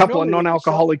couple of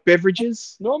non-alcoholic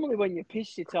beverages. Normally, when you're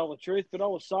pissed, you tell the truth. But I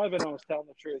was sober and I was telling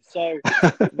the truth. So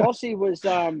Vossi was.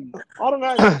 I don't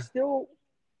know. I still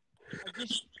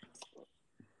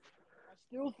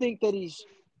think that he's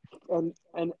and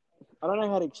I don't know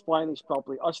how to explain this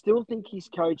properly. I still think he's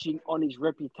coaching on his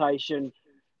reputation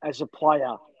as a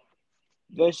player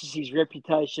versus his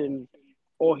reputation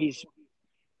or his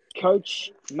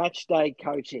match day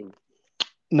coaching.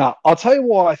 No, I'll tell you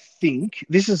why I think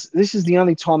this is the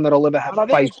only time that I'll ever have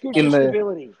faith in the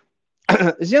stability.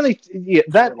 It's the only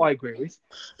that I agree with.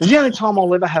 It's the only time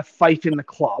I'll ever have faith in the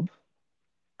club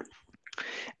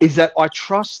is that I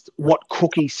trust what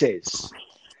Cookie says.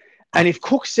 And if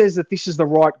Cook says that this is the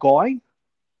right guy,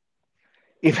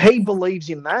 if he believes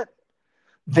in that,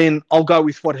 then I'll go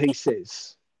with what he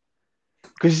says.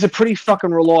 Because he's a pretty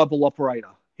fucking reliable operator.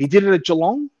 He did it at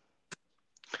Geelong.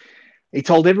 He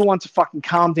told everyone to fucking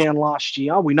calm down last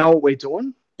year. We know what we're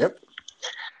doing. Yep.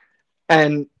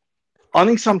 And I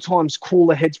think sometimes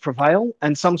cooler heads prevail,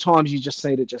 and sometimes you just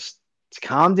need to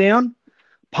calm down,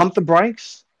 pump the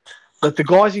brakes, let the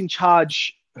guys in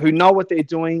charge who know what they're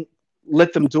doing,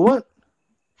 let them do it.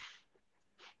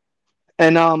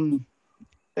 And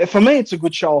for me, it's a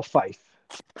good show of faith.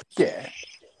 Yeah.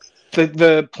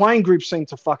 The playing group seem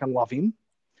to fucking love him,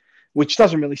 which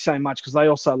doesn't really say much because they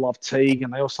also love Teague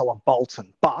and they also love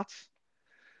Bolton. But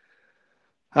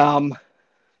I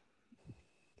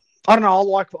don't know. I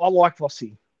like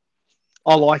Vossi.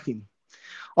 I like him.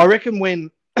 I reckon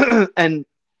when and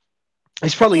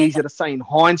it's probably easier to say in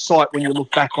hindsight when you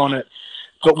look back on it,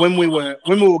 but when we were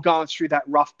going through that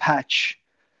rough patch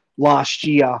last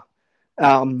year,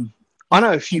 I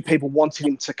know a few people wanted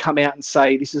him to come out and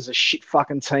say this is a shit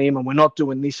fucking team and we're not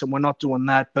doing this and we're not doing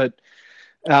that, but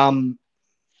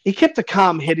he kept a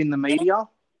calm head in the media.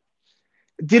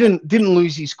 Didn't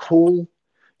lose his cool.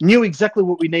 knew exactly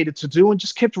what we needed to do and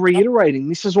just kept reiterating,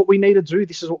 this is what we need to do,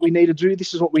 this is what we need to do,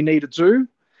 this is what we need to do.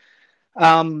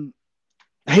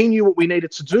 He knew what we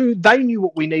needed to do, they knew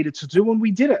what we needed to do, and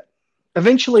we did it.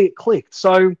 Eventually it clicked.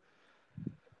 So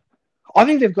I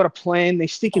think they've got a plan, they're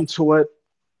sticking to it.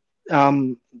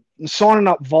 Signing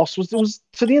up Voss was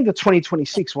to the end of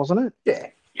 2026, wasn't it? Yeah.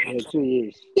 Yeah, 2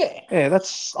 years. Yeah.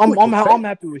 That's I'm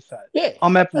happy with that. Yeah.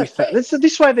 I'm happy with that.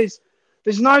 This way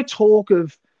there's no talk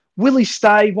of will he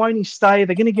stay, won't he stay,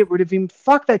 they're going to get rid of him.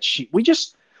 Fuck that shit. We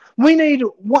need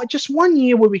just 1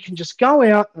 year where we can just go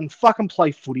out and fucking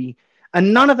play footy,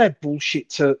 and none of that bullshit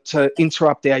to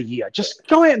interrupt our year. Just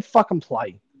go out and fucking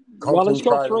play. Well, he's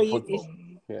got Football.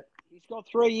 He's got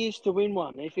 3 years to win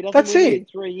one. If he doesn't That's win it. it in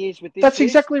 3 years with this, That's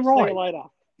exactly see right. you later.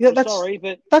 Yeah, I'm sorry,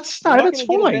 but that's you're not that's going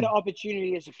to get a fine. better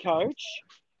opportunity as a coach.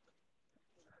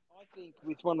 I think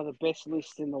with one of the best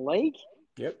lists in the league.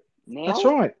 Yep. Now, That's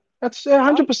right. That's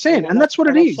 100%, and that's what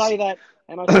it is. I say that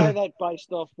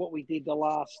based off what we did the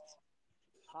last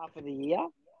half of the year.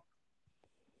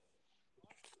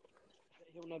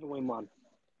 He'll never win one.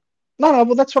 No,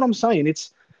 well, that's what I'm saying.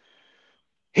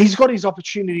 He's got his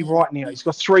opportunity right now. He's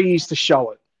got 3 years to show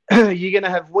it. You're going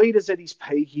to have Weeders at his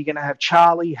peak. You're going to have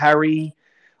Charlie, Harry.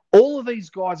 All of these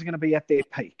guys are going to be at their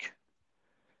peak.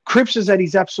 Cripps is at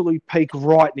his absolute peak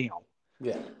right now.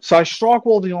 Yeah. So strike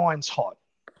while the iron's hot.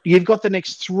 You've got the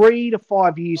next 3 to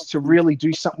 5 years to really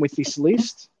do something with this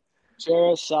list.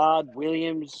 Sarah, Sard,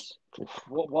 Williams.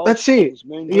 Walsh, That's it.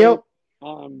 Yep.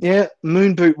 Yeah,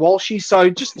 Moon Boot Walshy. So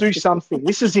just do something.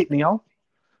 This is it now.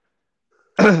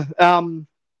 All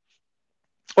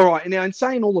right. Now, in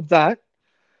saying all of that,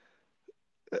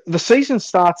 the season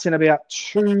starts in about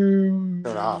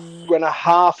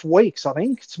 2.5 weeks, I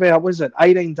think. It's about,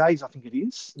 18 days, I think it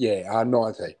is. Yeah,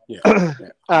 19. Yeah.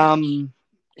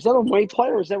 Is that when we play,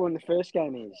 or is that when the first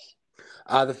game is?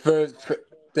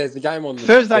 There's a game on the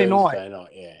Thursday night.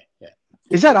 Yeah.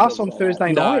 Is that us on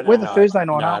Thursday night? We're the Thursday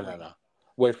night, aren't we? No.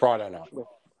 We're Friday night.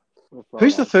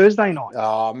 Who's the Thursday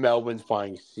night? Melbourne's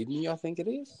playing Sydney, I think it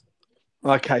is.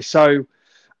 Okay, so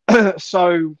I'm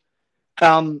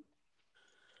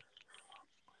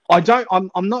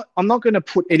not going to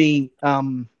put any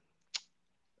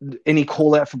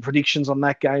call out for predictions on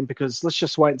that game, because let's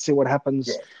just wait and see what happens.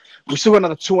 Yeah. We've still got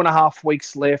another 2.5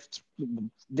 weeks left.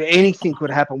 Anything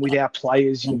could happen with our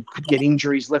players. You could get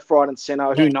injuries left, right, and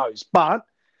centre. Who knows? But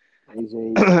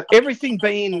everything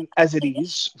being as it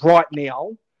is right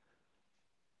now,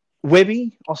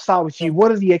 Webby, I'll start with you.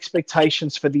 What are the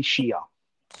expectations for this year?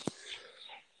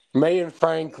 Me and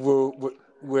Frank will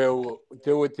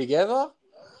do it together.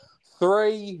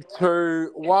 3,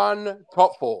 2, 1,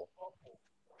 top 4.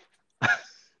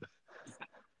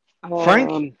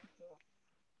 Frank,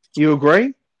 you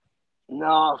agree?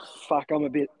 No, fuck. I'm a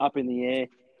bit up in the air.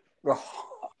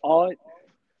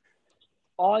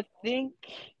 I think.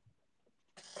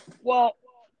 Well,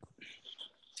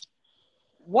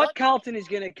 what Carlton is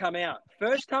going to come out?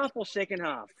 First half or second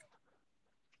half?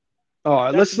 All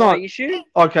right, let's not. Issue.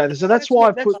 Okay, so that's why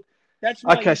I put. That's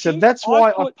okay, so that's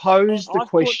why I posed the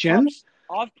question.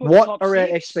 What are our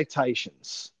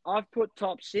expectations? I've put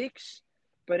top 6,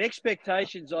 but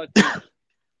expectations, I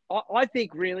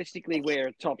think realistically we're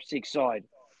a top 6 side.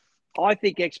 I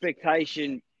think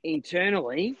expectation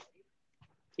internally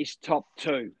is top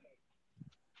 2.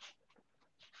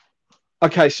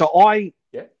 Okay, so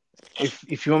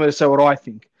if you want me to say what I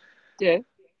think, I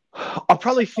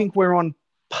probably think we're on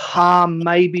par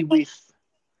maybe with.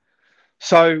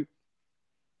 So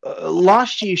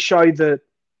last year showed that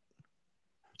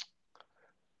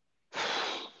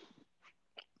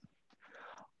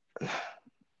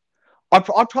I'd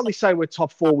probably say we're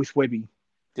top 4 with Webby.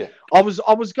 Yeah, I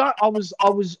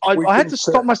had to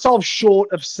stop myself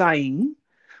short of saying,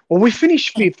 well, we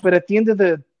finished 5th, but at the end of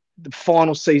the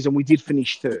final season, we did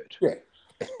finish 3rd.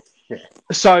 Yeah.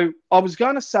 So I was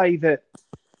going to say that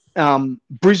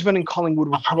Brisbane and Collingwood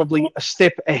were probably a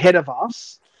step ahead of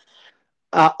us.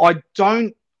 I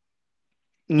don't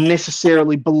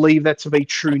necessarily believe that to be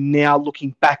true now,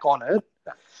 looking back on it.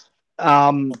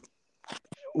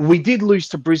 We did lose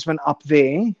to Brisbane up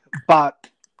there, but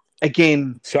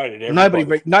again, so did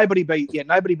nobody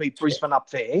beat Brisbane up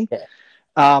there. Yeah.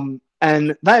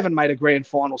 And they haven't made a grand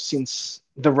final since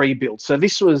the rebuild. So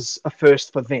this was a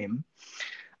first for them.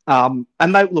 And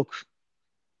they look,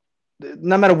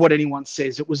 no matter what anyone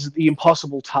says, it was the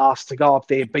impossible task to go up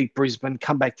there, beat Brisbane,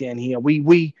 come back down here.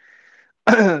 We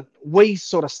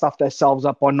sort of stuffed ourselves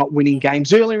up by not winning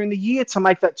games earlier in the year to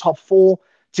make that top 4,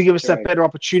 to give us that better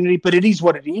opportunity. But it is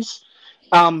what it is.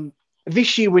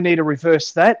 This year we need to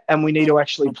reverse that, and we need to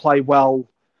actually play well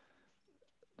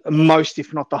most,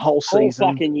 if not the whole All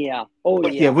season. fucking year. All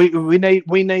year. Yeah,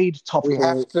 we need top We four.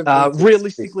 have to be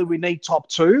Realistically, we need top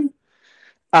two.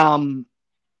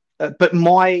 But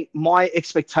my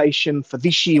expectation for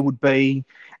this year would be,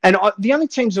 and the only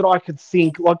teams that I could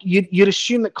think, like you'd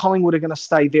assume that Collingwood are going to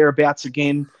stay thereabouts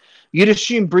again. You'd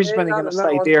assume Brisbane are going to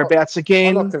stay thereabouts I'm not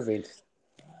again. convinced.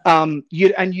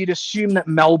 You'd assume that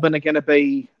Melbourne are going to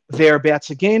be thereabouts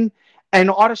again,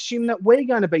 and I'd assume that we're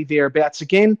going to be thereabouts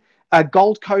again.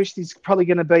 Gold Coast is probably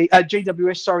going to be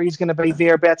GWS. Sorry, is going to be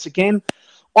thereabouts again.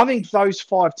 I think those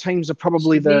five teams are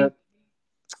probably the.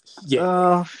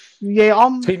 Yeah.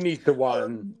 I'm. Sydney's the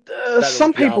one.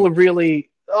 Some people are really.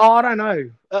 Oh, I don't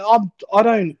know. I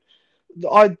don't.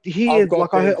 I hear I've got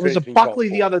like I heard it was a first in Buckley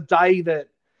top the four. other day that.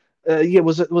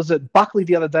 Was it Buckley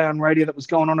the other day on radio that was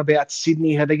going on about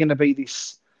Sydney? How they're going to be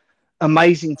this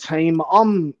amazing team.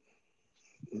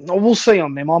 We'll see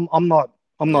on them. I'm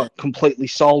not completely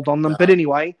sold on them. No. But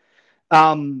anyway,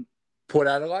 Port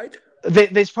Adelaide?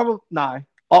 there's probably no.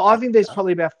 I think there's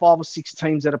probably about 5 or 6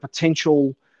 teams that are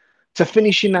potential to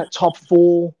finish in that top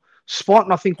 4 spot,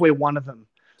 and I think we're one of them.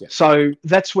 Yeah. So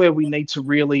that's where we need to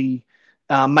really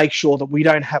make sure that we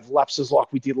don't have lapses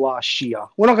like we did last year.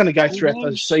 We're not going to go throughout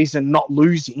the season not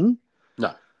losing.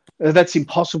 No. That's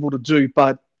impossible to do,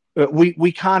 but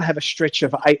we can't have a stretch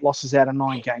of 8 losses out of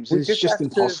 9 games. It's just have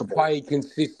impossible. To play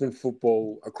consistent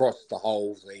football across the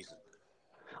whole season.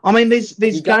 I mean, there's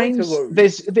games,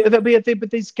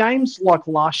 but there's games like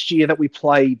last year that we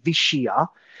play this year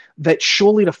that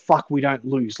surely the fuck we don't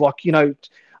lose. Like,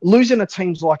 losing to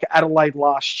teams like Adelaide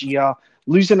last year,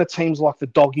 losing to teams like the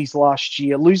Doggies last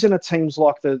year, losing to teams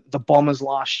like the Bombers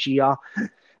last year,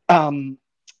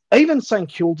 even St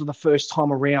Kilda the first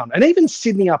time around, and even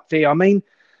Sydney up there. I mean,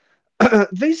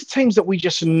 these are teams that we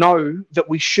just know that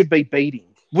we should be beating.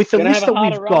 With the list that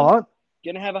we've got,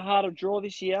 going to have a harder draw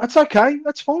this year. That's okay.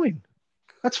 That's fine.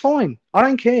 I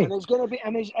don't care. And there's going to be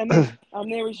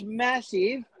there is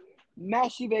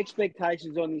massive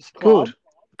expectations on this club.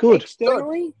 Good.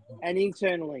 Externally and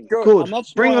internally. Good. And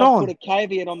that's Bring why it I on. put a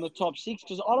caveat on the top 6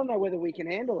 because I don't know whether we can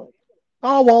handle it.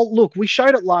 Oh well, look, we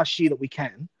showed it last year that we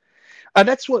can.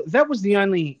 That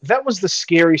was the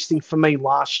scariest thing for me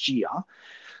last year.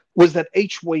 Was that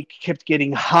each week kept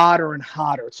getting harder and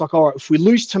harder. It's like, all right, if we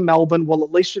lose to Melbourne, well, at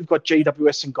least we've got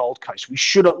GWS and Gold Coast. We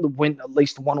should have win at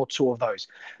least 1 or 2 of those.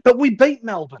 But we beat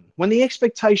Melbourne when the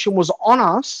expectation was on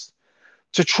us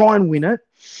to try and win it.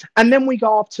 And then we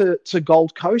go up to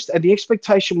Gold Coast, and the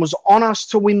expectation was on us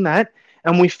to win that,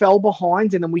 and we fell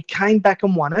behind, and then we came back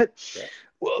and won it. Yeah.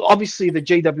 Well, obviously, the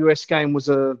GWS game was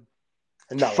a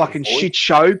fucking shit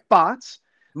show, but...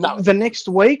 No. The next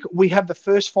week, we have the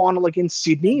first final against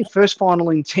Sydney, first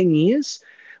final in 10 years.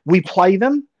 We play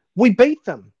them. We beat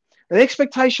them. The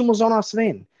expectation was on us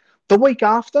then. The week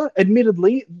after,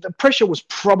 admittedly, the pressure was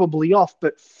probably off,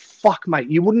 but fuck, mate,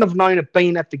 you wouldn't have known it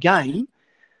being at the game.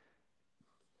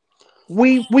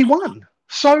 We won.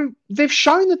 So they've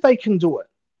shown that they can do it.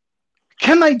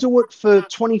 Can they do it for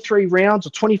 23 rounds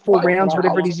or 24 rounds,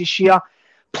 whatever it is this year,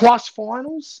 plus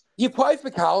finals? You play for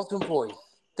Carlton, boys.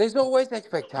 There's always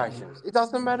expectations. It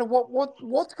doesn't matter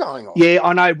what's going on. Yeah,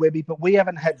 I know, Webby, but we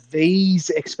haven't had these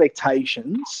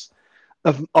expectations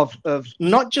of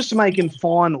not just making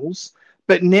finals,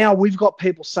 but now we've got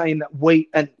people saying that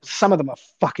and some of them are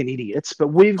fucking idiots, but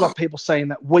we've got people saying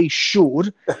that we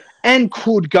should and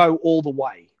could go all the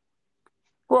way.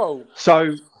 Well,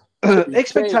 so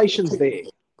expectations there.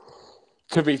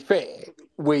 To be fair,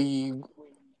 we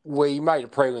made a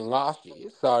prelim last year,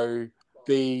 so.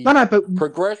 But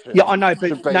progression. Yeah, I know,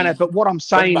 but but what I'm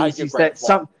saying is that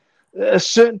some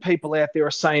certain people out there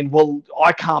are saying, "Well,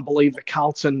 I can't believe that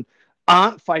Carlton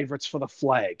aren't favourites for the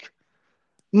flag."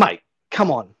 Mate,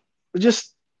 come on,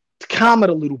 just calm it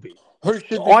a little bit. Who should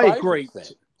be I agree. Then?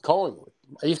 Collingwood.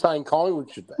 Are you saying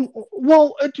Collingwood should be?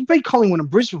 Well, it'd be Collingwood and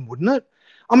Brisbane, wouldn't it?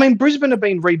 I mean, Brisbane have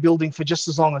been rebuilding for just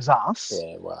as long as us.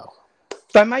 Yeah, well.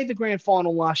 They made the grand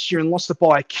final last year and lost it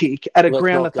by a kick at a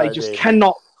ground that they just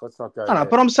cannot. Let's not go. I know,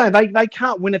 but I'm saying they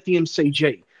can't win at the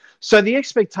MCG. So the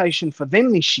expectation for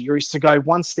them this year is to go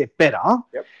one step better,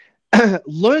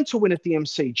 learn to win at the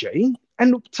MCG,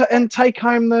 and take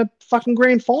home the fucking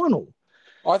grand final.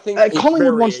 I think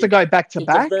Collingwood wants to go back to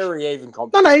back. It's a very even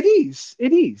competition. No, it is.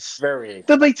 It is. Very even.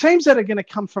 There'll be teams that are going to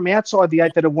come from outside the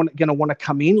 8 that are going to want to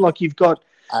come in. Like you've got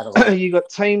you've got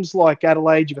teams like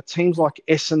Adelaide, you've got teams like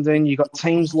Essendon, you've got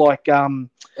teams like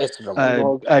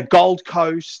Gold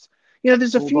Coast.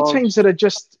 There's a few teams that are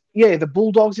just, the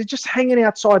Bulldogs are just hanging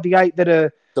outside the 8 that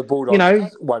are, the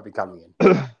Bulldogs won't be coming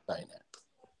in.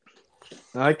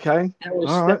 Okay. That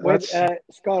was,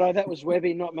 Scotto, that was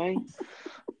Webby, not me.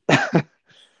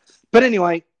 But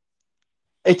anyway,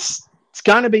 it's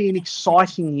going to be an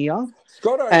exciting year,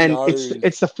 Scotto and knows.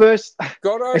 it's the first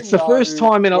Scotto it's the first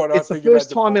time in a what I it's the think about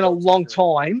first time in a Bulldogs long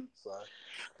experience, time.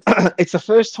 so. It's the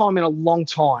first time in a long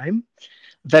time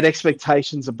that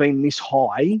expectations have been this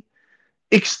high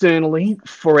externally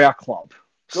for our club.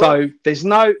 Good. So there's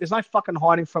no fucking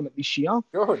hiding from it this year.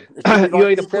 Good. It should be You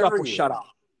like either this put up every or year. shut up.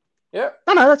 Yeah.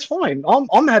 No, that's fine.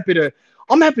 I'm happy to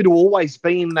always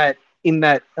be in that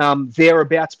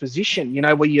thereabouts position. You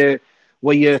know, where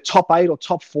you're top 8 or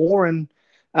top 4, and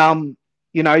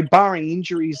you know, barring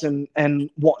injuries and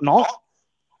whatnot,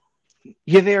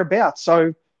 you're thereabouts.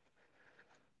 So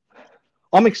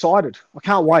I'm excited. I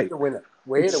can't We're here wait. to win it.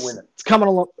 We're here to win it. It's coming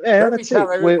along. Yeah, Let me that's tell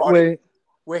it. everybody,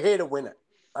 we're here to win it.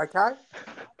 Okay?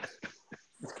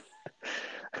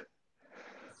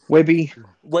 Webby,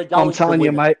 We're going I'm telling to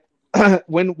you, win mate.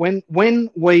 when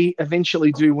we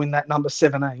eventually do win that number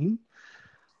 17,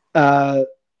 that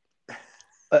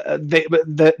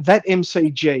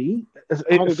MCG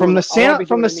from the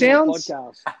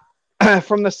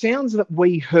sounds that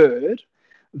we heard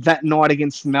that night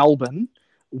against Melbourne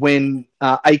when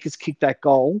Akers kicked that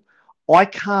goal, I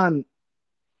can't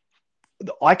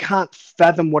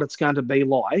fathom what it's going to be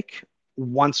like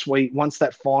once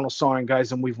that final siren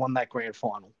goes and we've won that grand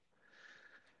final.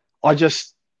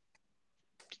 Just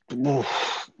wait.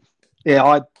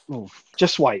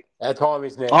 Our time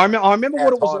is now. I remember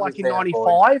what it was like in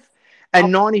 '95,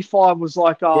 and '95 was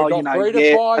like, oh, you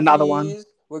know, another one.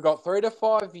 We've got 3 to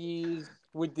 5 years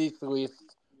with this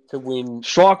list to win.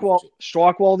 Strike while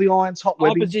the iron's hot,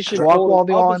 Webby. Strike while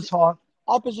the iron's hot.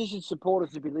 Opposition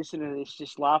supporters would be listening to this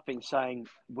just laughing, saying,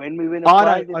 when we win a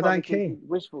I flag, don't care.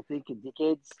 Wishful thinking,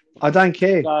 dickheads. I don't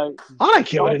care. So, I don't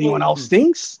care what anyone else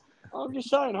thinks. I'm just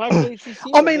saying, hopefully it's this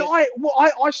year. I mean, I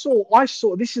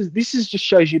saw this just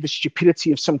shows you the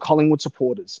stupidity of some Collingwood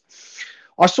supporters.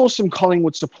 I saw some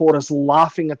Collingwood supporters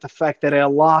laughing at the fact that our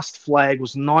last flag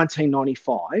was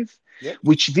 1995,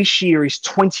 which this year is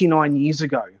 29 years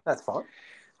ago. That's fine.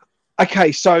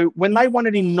 Okay, so when they won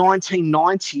it in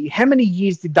 1990, how many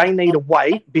years did they need to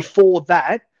wait before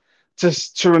that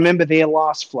to remember their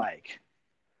last flag?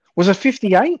 Was it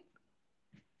 58?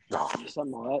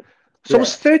 Something like that. So it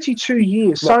was 32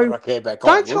 years. So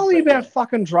don't tell me about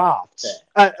fucking drafts,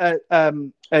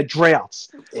 droughts.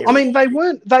 Yeah. I mean, they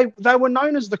were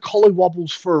known as the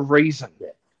Collywobbles for a reason. Yeah.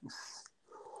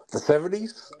 The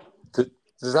 70s?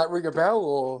 Does that ring a bell?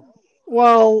 Or?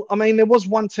 Well, I mean, there was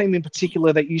one team in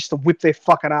particular that used to whip their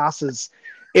fucking asses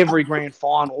every grand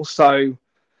final. So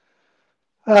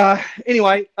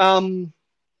anyway, now.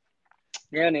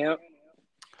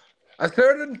 A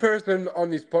certain person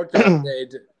on this podcast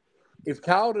said, if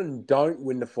Carlton don't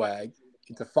win the flag,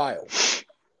 it's a fail.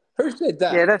 Who said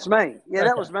that? Yeah, that's me. Yeah,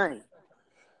 that was me.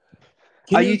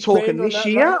 Are you talking this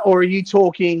year, or are you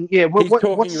talking? Yeah,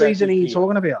 what season are you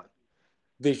talking about?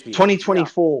 This year,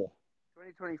 2024.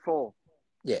 2024.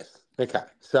 Yes. Okay.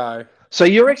 So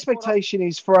your expectation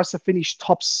is for us to finish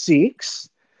top 6.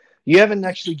 You haven't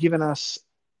actually given us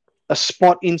a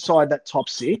spot inside that top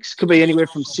 6. Could be anywhere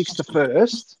from 6th to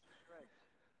 1st.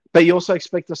 But you also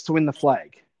expect us to win the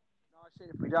flag.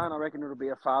 If we don't, I reckon it'll be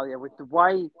a failure with the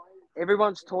way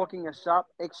everyone's talking us up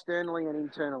externally and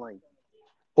internally.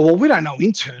 Well, we don't know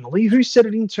internally. Who said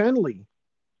it internally?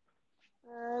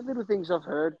 Little things I've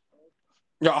heard.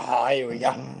 Oh, here we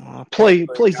go.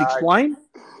 Please explain.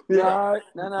 No,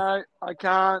 I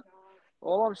can't.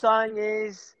 All I'm saying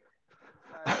is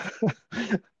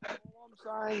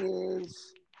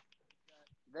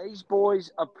these boys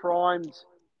are primed.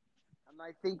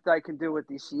 They think they can do it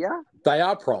this year. They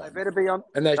are primed. They better be on.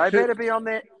 And they better be on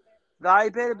their. They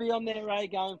better be on their A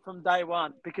game from day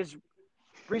one, because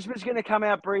Brisbane's going to come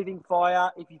out breathing fire.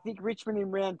 If you think Richmond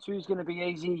in round 2 is going to be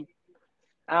easy,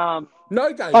 no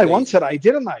game. They won today,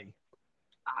 didn't they?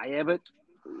 Yeah, but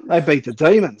they beat the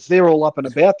Demons. They're all up and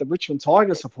about, the Richmond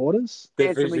Tiger supporters.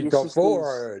 Dancing with your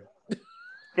sisters.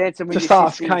 Dancing with just your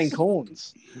ask sisters. Kane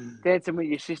Corns. Dancing with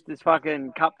your sister's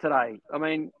fucking cup today. I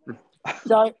mean.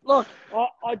 So, look,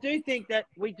 I do think that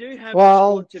we do have the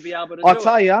squad to be able to do it. I'll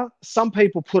tell you, some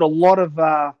people put a lot of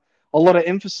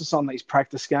emphasis on these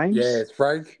practice games. Yes,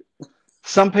 Frank.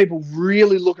 Some people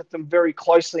really look at them very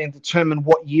closely and determine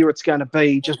what year it's going to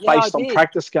be just based on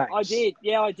practice games. I did.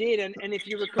 And if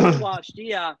you recall last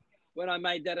year when I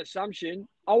made that assumption,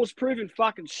 I was proven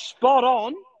fucking spot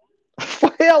on.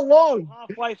 For how long?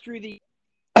 Halfway through the...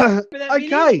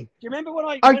 Okay. Do you remember when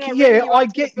I get game? I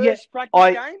get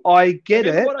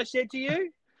remember it. What I said to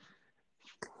you?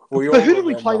 But who did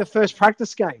we play the first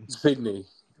practice game? Sydney.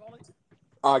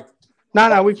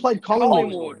 No, we played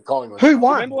Collingwood. Who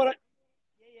won? But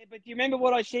do you remember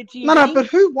what I said to you? No, but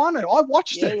who won it? I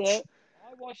watched it. Yeah.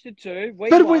 watched it too. We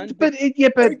But won. but Who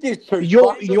gives two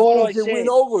you're fucks? you're I You win said.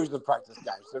 or lose the practice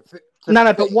game.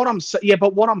 no. But what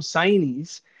I'm saying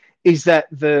is that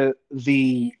the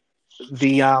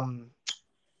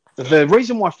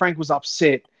reason why Frank was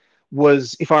upset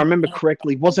was, if I remember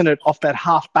correctly, wasn't it off that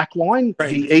half back line,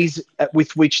 the ease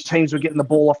with which teams were getting the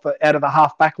ball out of the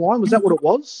half back line? Was that what it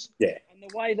was? Yeah. And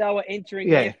the way they were entering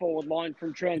Yeah. their forward line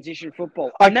from transition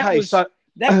football. And Okay,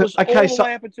 that was okay, all the so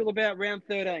way up until about round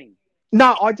 13.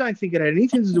 no, I don't think it had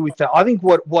anything to do with that. I think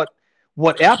what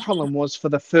our problem was for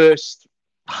the first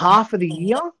half of the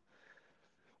year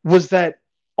was that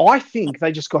I think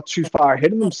they just got too far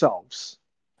ahead of themselves.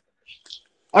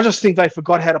 I just think they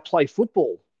forgot how to play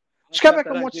football. Just go back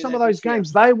and watch some of those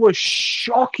games. They were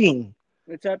shocking.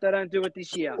 Let's hope they don't do it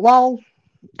this year. Well,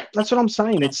 that's what I'm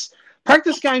saying. It's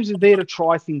practice games are there to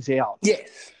try things out.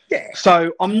 Yes. Yeah.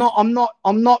 So I'm not.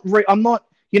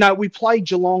 You know, we played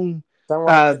Geelong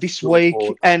this week,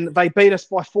 and they beat us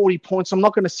by 40 points. I'm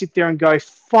not going to sit there and go,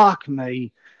 "Fuck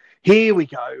me, here we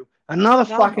go, another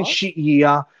fucking shit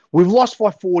year. We've lost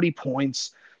by 40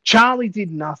 points. Charlie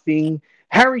did nothing.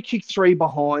 Harry kicked 3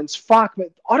 behinds. Fuck me.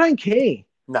 I don't care.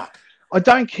 No. I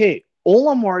don't care. All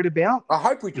I'm worried about I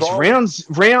hope we is try.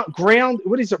 round.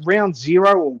 What is it? Round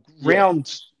 0 or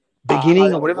round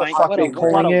beginning or whatever the fuck they're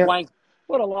calling it.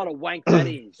 What a lot of wank that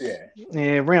is. Yeah,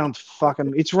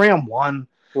 it's round 1.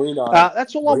 We know.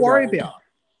 That's all I worry about.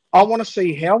 I want to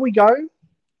see how we go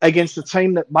against a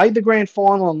team that made the grand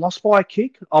final and lost by a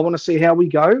kick. I want to see how we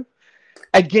go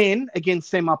again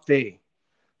against them up there.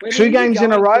 2 games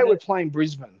in a row, we're playing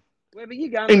Brisbane. Where were you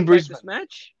going to the practice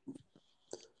match?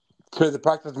 To the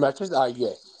practice matches?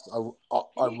 Yes, I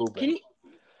will be.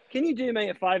 Can you do me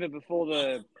a favour before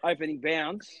the opening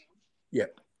bounce?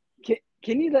 Yep.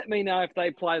 Can you let me know if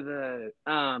they play the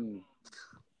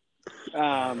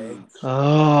Warren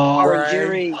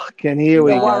fucking here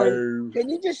we go. Can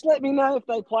you just let me know if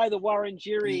they play the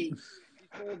Warren-Jiri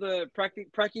before the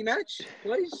pracky match,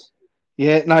 please?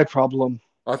 Yeah, no problem.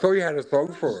 I thought you had a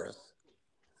song for us.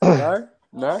 No?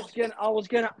 I was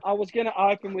gonna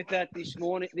open with that this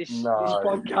morning. This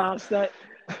podcast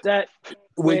that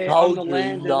we're on the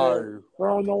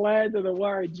land of the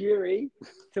Warren-Jiri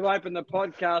to open the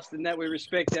podcast, and that we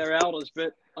respect our elders.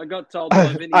 But I got told by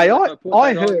Vinny I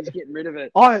heard getting rid of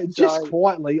it.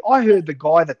 Quietly, I heard the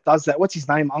guy that does that. What's his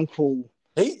name? Uncle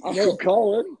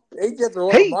Colin. He gets a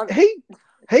lot of money.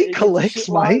 He collects,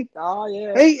 mate. Oh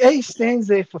yeah. He stands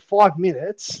there for 5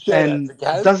 minutes and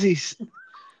does his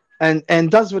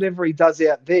and does whatever he does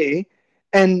out there.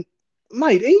 And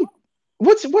mate,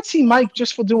 what's he make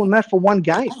just for doing that for one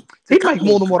game? He'd make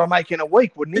more than what I make in a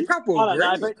week, wouldn't he?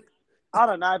 I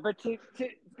don't know,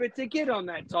 but to get on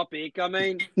that topic, I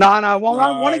mean, I don't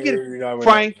want to get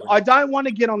Frank. I don't want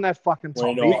to get on that fucking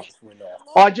topic. We're not.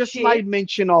 I just made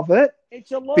mention of it.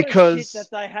 It's a lot of shit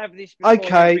that they have this.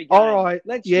 Okay, all right,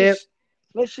 Let's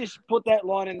just put that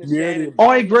line in the sand.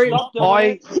 I agree.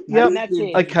 That's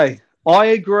it. Okay, I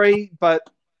agree, but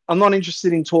I'm not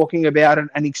interested in talking about it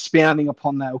and expounding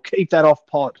upon that. We'll keep that off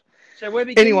pod. So,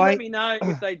 Webby, can you let me know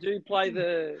if they do play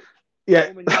the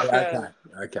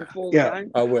Okay. Before the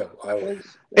game? I will.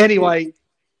 Anyway,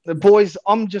 the boys,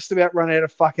 I'm just about running out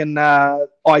of fucking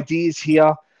ideas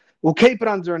here. We'll keep it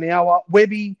under an hour.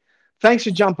 Webby, thanks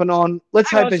for jumping on. Let's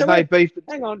hope there's no beef.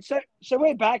 Hang on. So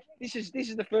we're back. This is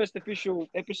the first official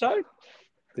episode.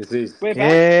 This is. We're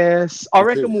back. Yes. I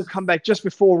reckon we'll come back just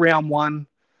before round 1.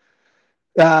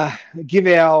 Give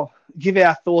our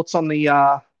thoughts on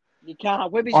the you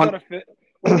can't. Webby's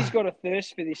got a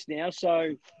thirst for this now,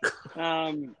 so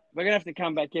we're gonna have to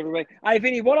come back every week. Hey,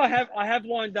 Vinny, what I have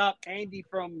lined up Andy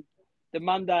from the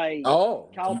Monday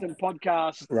Carlton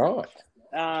podcast. Right.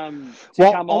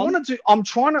 Come on. I'm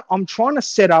trying to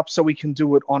set up so we can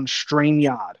do it on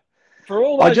StreamYard. For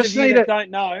all those of you that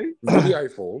don't know, video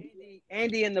for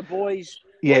Andy and the boys.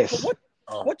 Yes.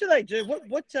 What do they do?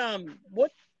 What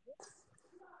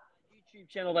YouTube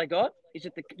channel they got? Is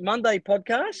it the Monday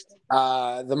podcast?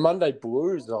 The Monday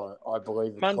Blues, I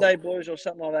believe. Monday Blues or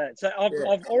something like that. So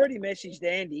I've already messaged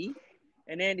Andy,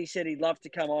 and Andy said he'd love to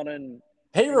come on and.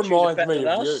 He reminds me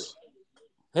of you.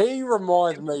 He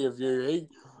reminds me of you.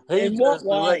 He just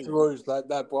lets loose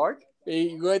that bloke.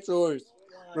 He lets loose.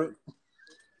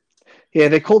 Yeah,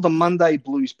 they're called the Monday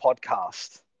Blues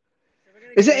podcast.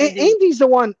 Is it Andy's the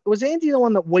one? Was Andy the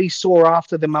one that we saw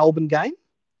after the Melbourne game?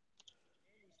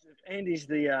 Andy's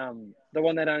the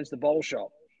one that owns the bowl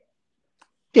shop.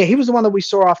 Yeah, he was the one that we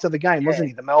saw after the game, wasn't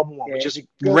he? The Melbourne one. We just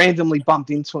randomly bumped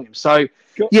into him. So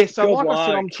I said,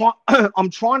 I'm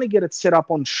trying to get it set up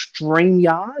on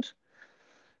StreamYard.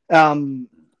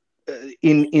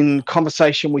 in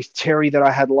conversation with Terry that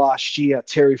I had last year,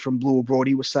 Terry from Blue Abroad,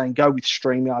 he was saying go with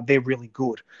StreamYard. They're really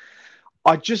good.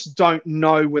 I just don't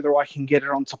know whether I can get it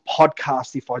onto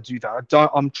podcast if I do that.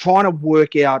 I'm trying to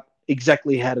work out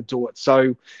exactly how to do it.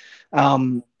 So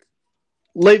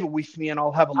leave it with me and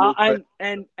I'll have a look.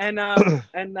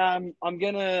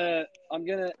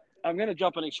 I'm gonna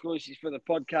drop an exclusive for the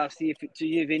podcast here to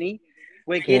you, Vinny.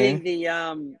 We're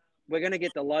getting we're gonna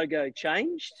get the logo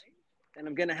changed, and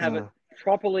I'm gonna have it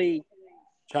properly.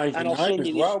 Change the And I'll name send as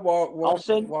you this. well. I'll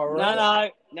send. while we're at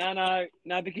it.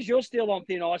 No, because you're still on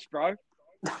thin ice, bro.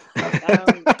 So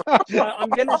I'm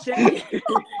gonna send you.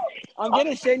 I'm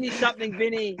gonna send you something,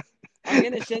 Vinny. I'm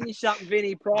gonna send you something,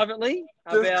 Vinny, privately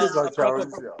Just about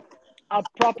 'cause I a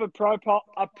proper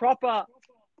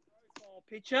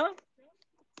picture,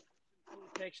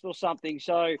 text or something.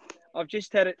 So I've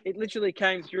just had it. It literally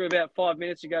came through about 5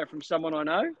 minutes ago from someone I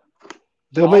know.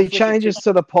 There'll be changes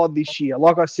to the pod this year.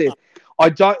 Like I said, I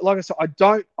don't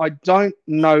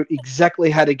know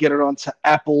exactly how to get it onto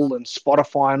Apple and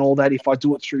Spotify and all that if I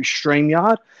do it through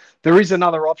StreamYard. There is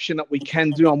another option that we can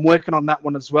do. I'm working on that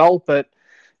one as well. But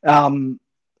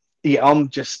yeah,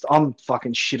 I'm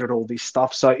fucking shit at all this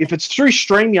stuff. So if it's through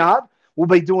StreamYard, we'll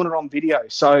be doing it on video.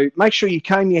 So make sure you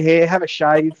comb your hair, have a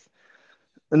shave.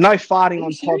 No farting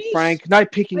on Pod Frank. No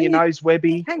picking your nose,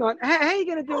 Webby. Hang on. How are you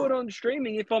going to do it on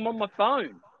streaming if I'm on my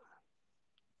phone?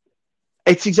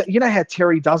 It's you know how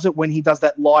Terry does it when he does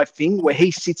that live thing where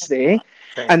he sits there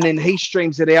and then he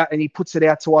streams it out and he puts it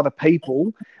out to other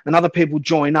people and other people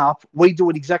join up. We do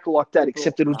it exactly like that,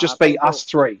 except it'll just be us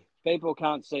three. People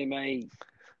can't see me.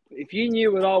 If you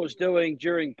knew what I was doing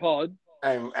during pod,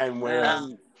 and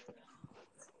wearing.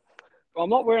 I'm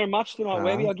not wearing much tonight,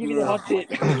 Webby. I'll give you the hot tip.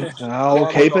 Oh,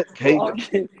 keep it clean.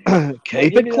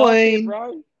 Keep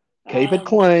it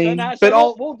clean.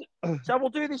 So we'll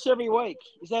do this every week.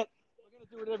 Is that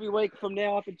we're going to do it every week from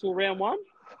now up until round one?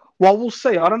 Well, we'll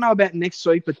see. I don't know about next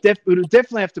week, but it'll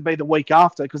definitely have to be the week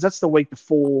after because that's the week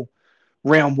before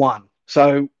round one.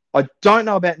 So I don't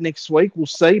know about next week. We'll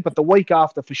see, but the week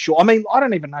after for sure. I mean, I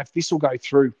don't even know if this will go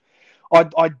through.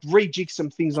 I'd rejig some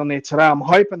things on there today. I'm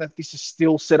hoping that this is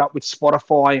still set up with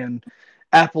Spotify and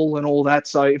Apple and all that.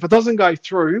 So if it doesn't go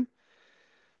through,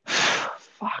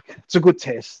 fuck, it's a good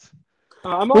test.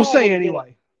 We'll see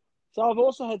anyway. So I've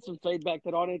also had some feedback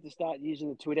that I need to start using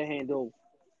the Twitter handle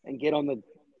and get on the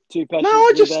Two Passions. No,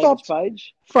 I just stopped.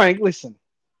 Page. Frank, listen,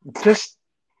 just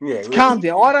calm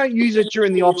down. I don't use it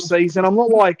during the off season.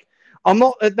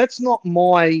 That's not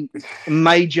my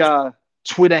major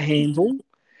Twitter handle.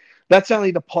 That's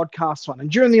only the podcast one. And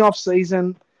during the off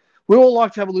season, we all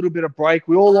like to have a little bit of break.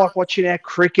 We all like watching our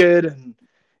cricket and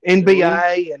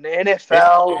NBA and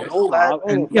NFL and all that.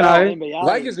 And NBA,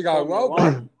 Lakers are going well,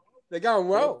 bro. They're going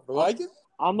well. The Lakers.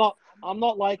 I'm not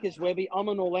Lakers, Webby. I'm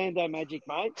an Orlando Magic,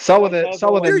 mate. So are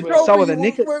the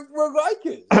Knicks. We're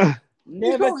Lakers.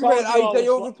 Never talk about AJ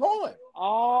all the time.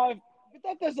 But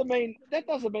that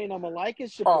doesn't mean I'm a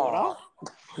Lakers supporter.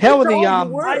 How are the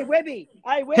Hey Webby.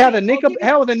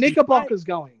 How are the Knickerbockers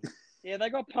going? Yeah, they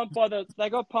got pumped by the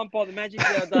Magic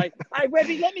the other day. Hey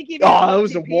Webby, let me give you. That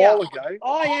was a while ago.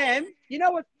 I am. You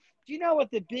know what? Do you know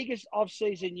what the biggest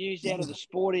off-season news out of the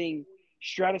sporting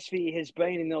stratosphere has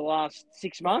been in the last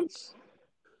 6 months?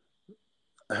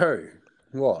 Who?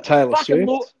 What? Taylor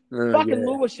Swift.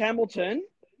 Lewis Hamilton.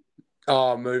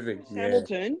 Oh, moving.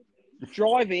 Hamilton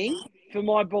driving for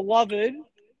my beloved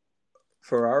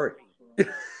Ferrari. You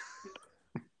know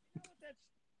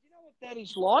what that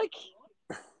is like?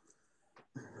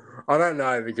 I don't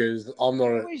know because I'm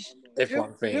not an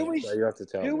F1 fan, so you have to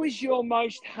tell me. Who is your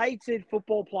most hated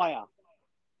football player?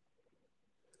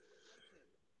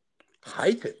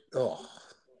 Hated?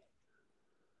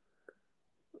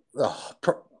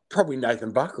 Probably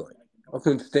Nathan Buckley. I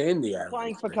couldn't stand the arrogance.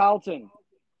 Playing for Carlton.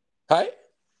 Hey?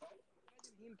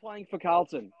 Him playing for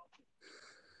Carlton.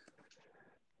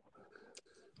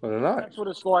 I don't know. That's what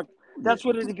it's like. That's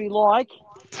what it'd be like,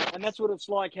 and that's what it's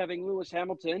like having Lewis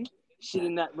Hamilton sit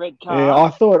in that red car. Yeah, I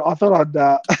thought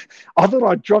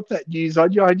I'd drop that news. I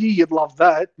knew you'd love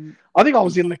that. I think I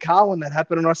was in the car when that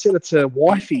happened, and I said it to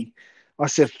wifey. I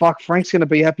said, "Fuck, Frank's going to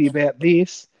be happy about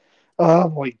this." Oh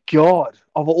my god!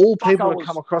 Of all people to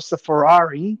come across the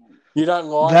Ferrari, you don't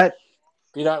like that.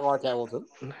 You don't like Hamilton.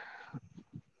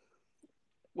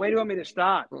 Where do you want me to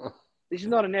start? This is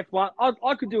not an F1.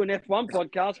 I could do an F1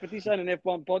 podcast, but this ain't an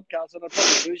F1 podcast, and I'd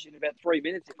probably lose you in about 3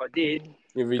 minutes if I did.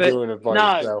 You'd be doing it by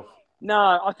yourself.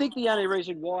 No, I think the only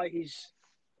reason why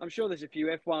I'm sure there's a few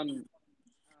F1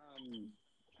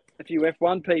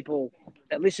 people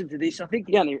that listen to this. I think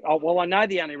I know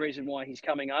the only reason why he's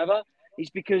coming over is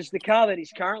because the car that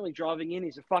he's currently driving in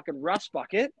is a fucking rust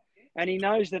bucket, and he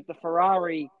knows that the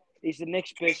Ferrari is the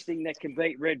next best thing that can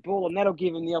beat Red Bull, and that'll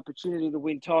give him the opportunity to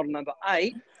win title number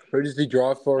 8. Who does he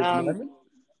drive for at the moment?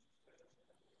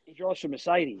 He drives for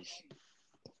Mercedes.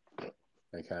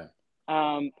 Okay.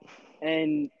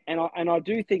 And I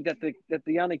do think that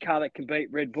the only car that can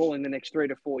beat Red Bull in the next 3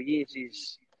 to 4 years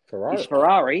is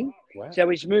Ferrari. Wow. So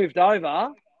he's moved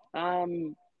over,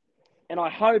 and I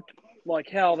hope like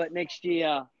hell that next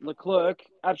year Leclerc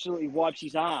absolutely wipes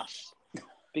his ass,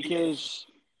 because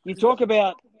you talk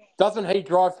about. Doesn't he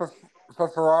drive for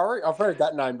Ferrari? I've heard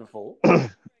that name before.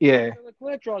 Yeah.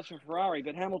 Leclerc drives for Ferrari,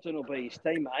 but Hamilton will be his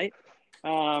teammate.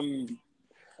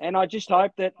 And I just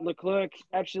hope that Leclerc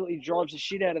absolutely drives the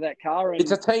shit out of that car. And, it's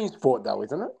a team sport, though,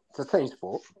 isn't it? It's a team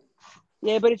sport.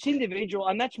 Yeah, but it's individual,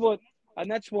 and that's what.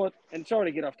 And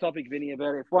sorry to get off topic, Vinny,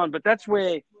 about F1, but that's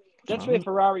where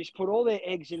Ferraris put all their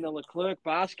eggs in the Leclerc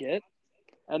basket.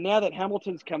 And now that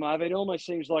Hamilton's come over, it almost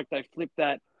seems like they've flipped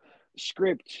that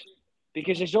script,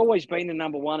 because there's always been a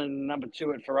number 1 and a number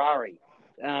 2 at Ferrari.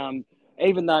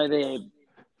 Even though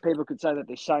people could say that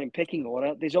they're same pecking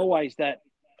order, there's always that,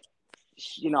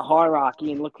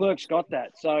 hierarchy, and Leclerc's got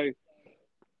that. So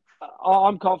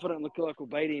I'm confident Leclerc will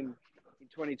beat him in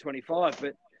 2025,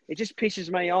 but it just pisses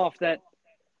me off that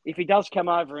if he does come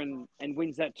over and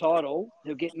wins that title,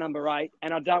 he'll get number 8,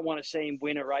 and I don't want to see him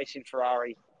win a race in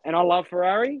Ferrari. And I love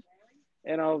Ferrari,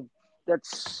 and I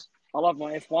love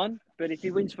my F1, but if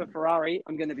he wins for Ferrari,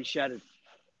 I'm going to be shattered.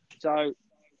 So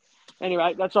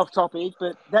anyway, that's off topic,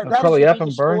 but that probably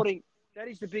happened, bro. That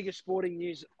is the biggest sporting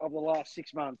news of the last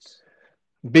 6 months.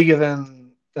 Bigger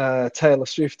than Taylor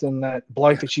Swift and that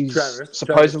bloke that she's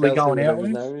supposedly Travis going out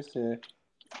with. Yeah.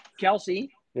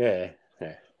 Kelsey. Yeah.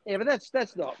 Yeah, but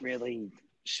that's not really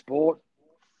sport.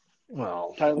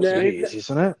 Well, Taylor it is,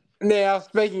 isn't it? Now,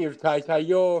 speaking of Tay,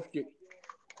 your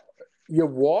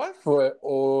wife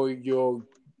or your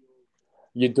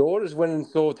daughters went and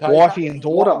saw Tay? Wifey and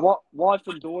daughter. Wife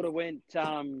and daughter went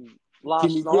last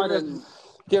Can you night.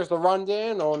 give us a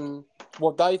rundown on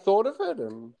what they thought of it?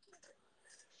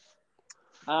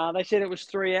 And they said it was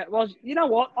 3 hours. Well, you know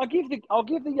what? I'll give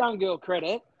the young girl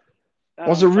credit.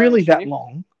 Was it really that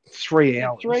long? 3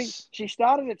 hours. She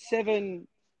started at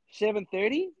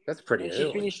 7:30. That's pretty and early.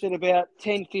 She finished at about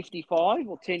 10:55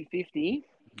 or 10:50.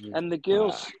 Yeah. And the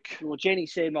girls, Jenny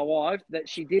said, my wife, that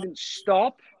she didn't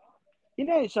stop.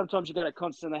 Sometimes you've got to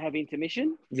constantly have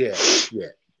intermission. Yeah.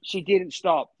 She didn't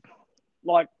stop.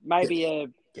 Like maybe a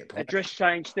dress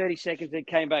change, 30 seconds, and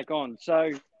came back on.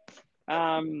 So,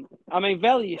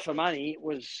 value for money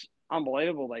was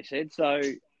unbelievable, they said. So,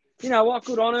 you know what?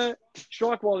 Good on her.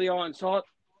 Strike while the iron's hot.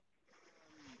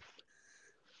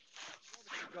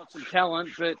 Got some talent,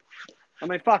 but,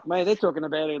 fuck me. They're talking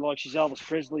about her like she's Elvis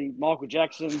Presley, Michael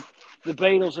Jackson, the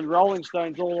Beatles, and Rolling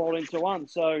Stones all rolled into one.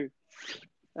 So,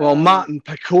 well, Martin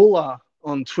Pakula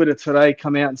on Twitter today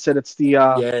come out and said it's the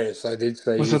yes, I did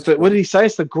say. What did he say?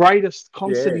 It's the greatest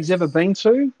concert he's ever been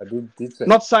to. I did say.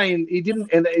 Not saying he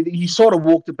didn't, and he sort of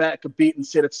walked it back a bit and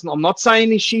said it's not. I'm not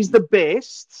saying she's the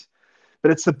best,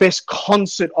 but it's the best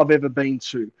concert I've ever been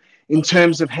to in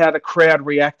terms of how the crowd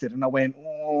reacted. And I went,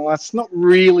 oh, that's not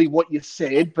really what you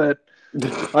said, but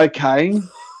okay.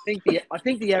 I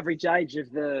think the average age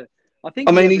of the.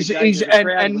 He's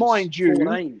and mind you.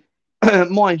 14.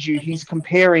 Mind you, he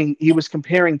was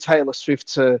comparing Taylor Swift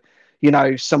to,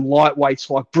 some lightweights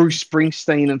like Bruce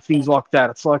Springsteen and things like that.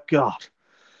 It's like, God.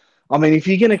 If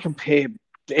you're going to compare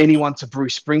anyone to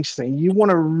Bruce Springsteen, you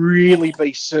want to really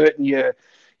be certain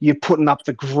you're putting up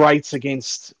the greats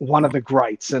against one of the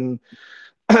greats. And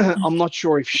I'm not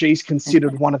sure if she's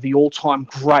considered one of the all-time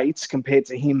greats compared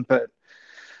to him. But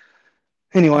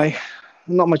anyway,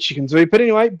 not much you can do. But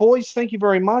anyway, boys, thank you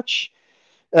very much.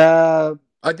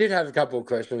 I did have a couple of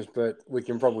questions, but we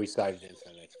can probably save them for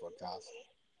the next podcast.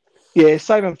 Yeah,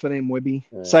 save them for them, Webby.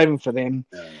 Yeah. Save them for them.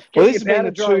 Yeah. Well, this has been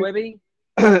the dry, Webby.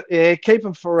 Yeah, keep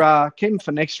them for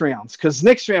next rounds, because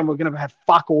next round we're going to have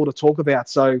fuck all to talk about.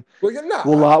 So we'll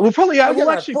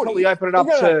actually probably open it up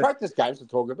to practice games to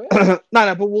talk about.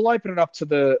 No, but we'll open it up to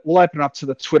the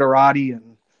Twitterati,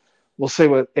 and we'll see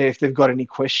if they've got any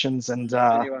questions. And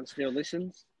anyone still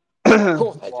listens? Of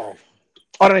course they do.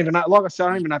 I don't even know. Like I said, I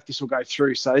don't even know if this will go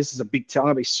through. So this is a big tell. I'm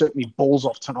going to be certainly balls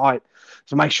off tonight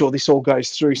to make sure this all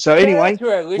goes through. So anyway,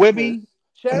 Webby.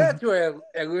 Shout out to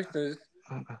our listeners.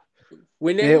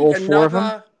 We need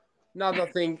another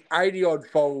thing, 80-odd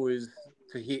followers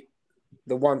to hit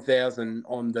the 1,000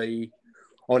 on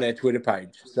our Twitter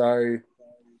page. So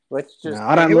let's just...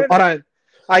 No,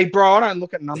 hey, bro, I don't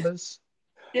look at numbers.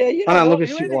 Yeah, I don't look at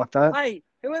shit like that. Hey,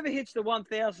 whoever hits the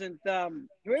 1,000th,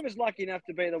 whoever's lucky enough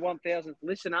to be the 1,000th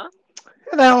listener.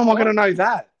 How the hell am I going to know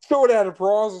that? Sort out a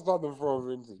prize or something for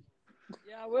Vinny.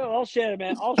 Yeah, well, I'll shout him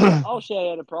out. I'll shout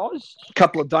out a prize. A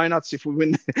couple of donuts if we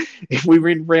win. If we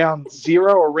win round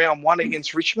 0 or round 1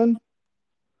 against Richmond.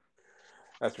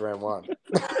 That's round 1.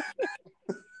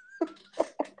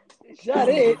 Is that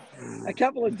it? A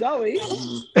couple of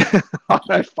doughies. I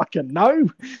don't fucking know.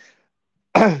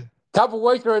 Couple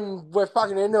of weeks and we're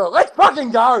fucking into it. Let's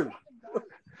fucking go.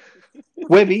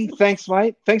 Webby, thanks,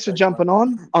 mate. Thanks for jumping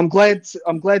on. I'm glad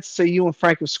to see you and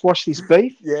Frank have squashed this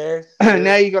beef. Yes.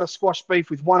 Now you got to squash beef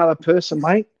with one other person,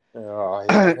 mate. Oh,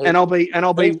 yeah. And I'll be waiting.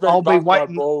 I'll be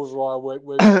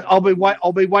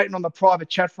waiting on the private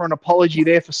chat for an apology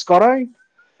there for Scotto.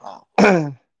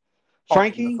 Oh.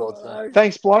 Frankie, So.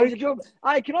 thanks, bloke.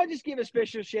 Hey, can I just give a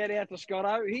special shout out to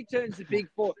Scotto? He turns the big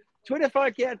 4. Twitter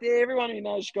folk out there, everyone who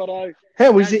knows Scotto.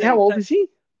 How is he? How old is he?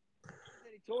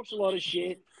 He talks a lot of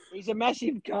shit. He's a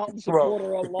massive Carlton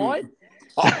supporter online.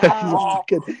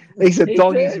 He's a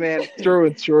doggies man through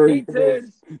and through. There's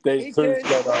two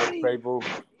Scotto people.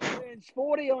 He turns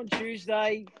 40 on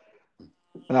Tuesday.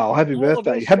 Oh, happy All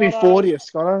birthday. of us, Happy Scotto. 40th,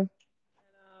 Scotto.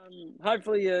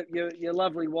 Hopefully your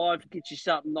lovely wife gets you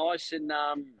something nice and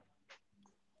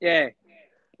yeah.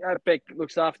 I hope Beck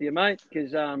looks after you, mate,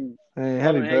 because Hey,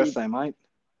 happy birthday, mate.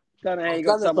 Don't know how you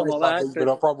got something like that. But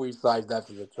I'll probably save that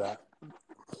for the chat.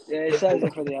 Yeah, saves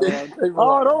it for the other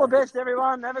one. All the best,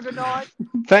 everyone. Have a good night.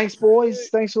 Thanks, boys.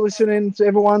 Thanks for listening to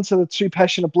everyone, to the 2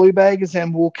 passionate blue baggers,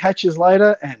 and we'll catch you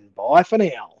later, and bye for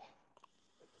now.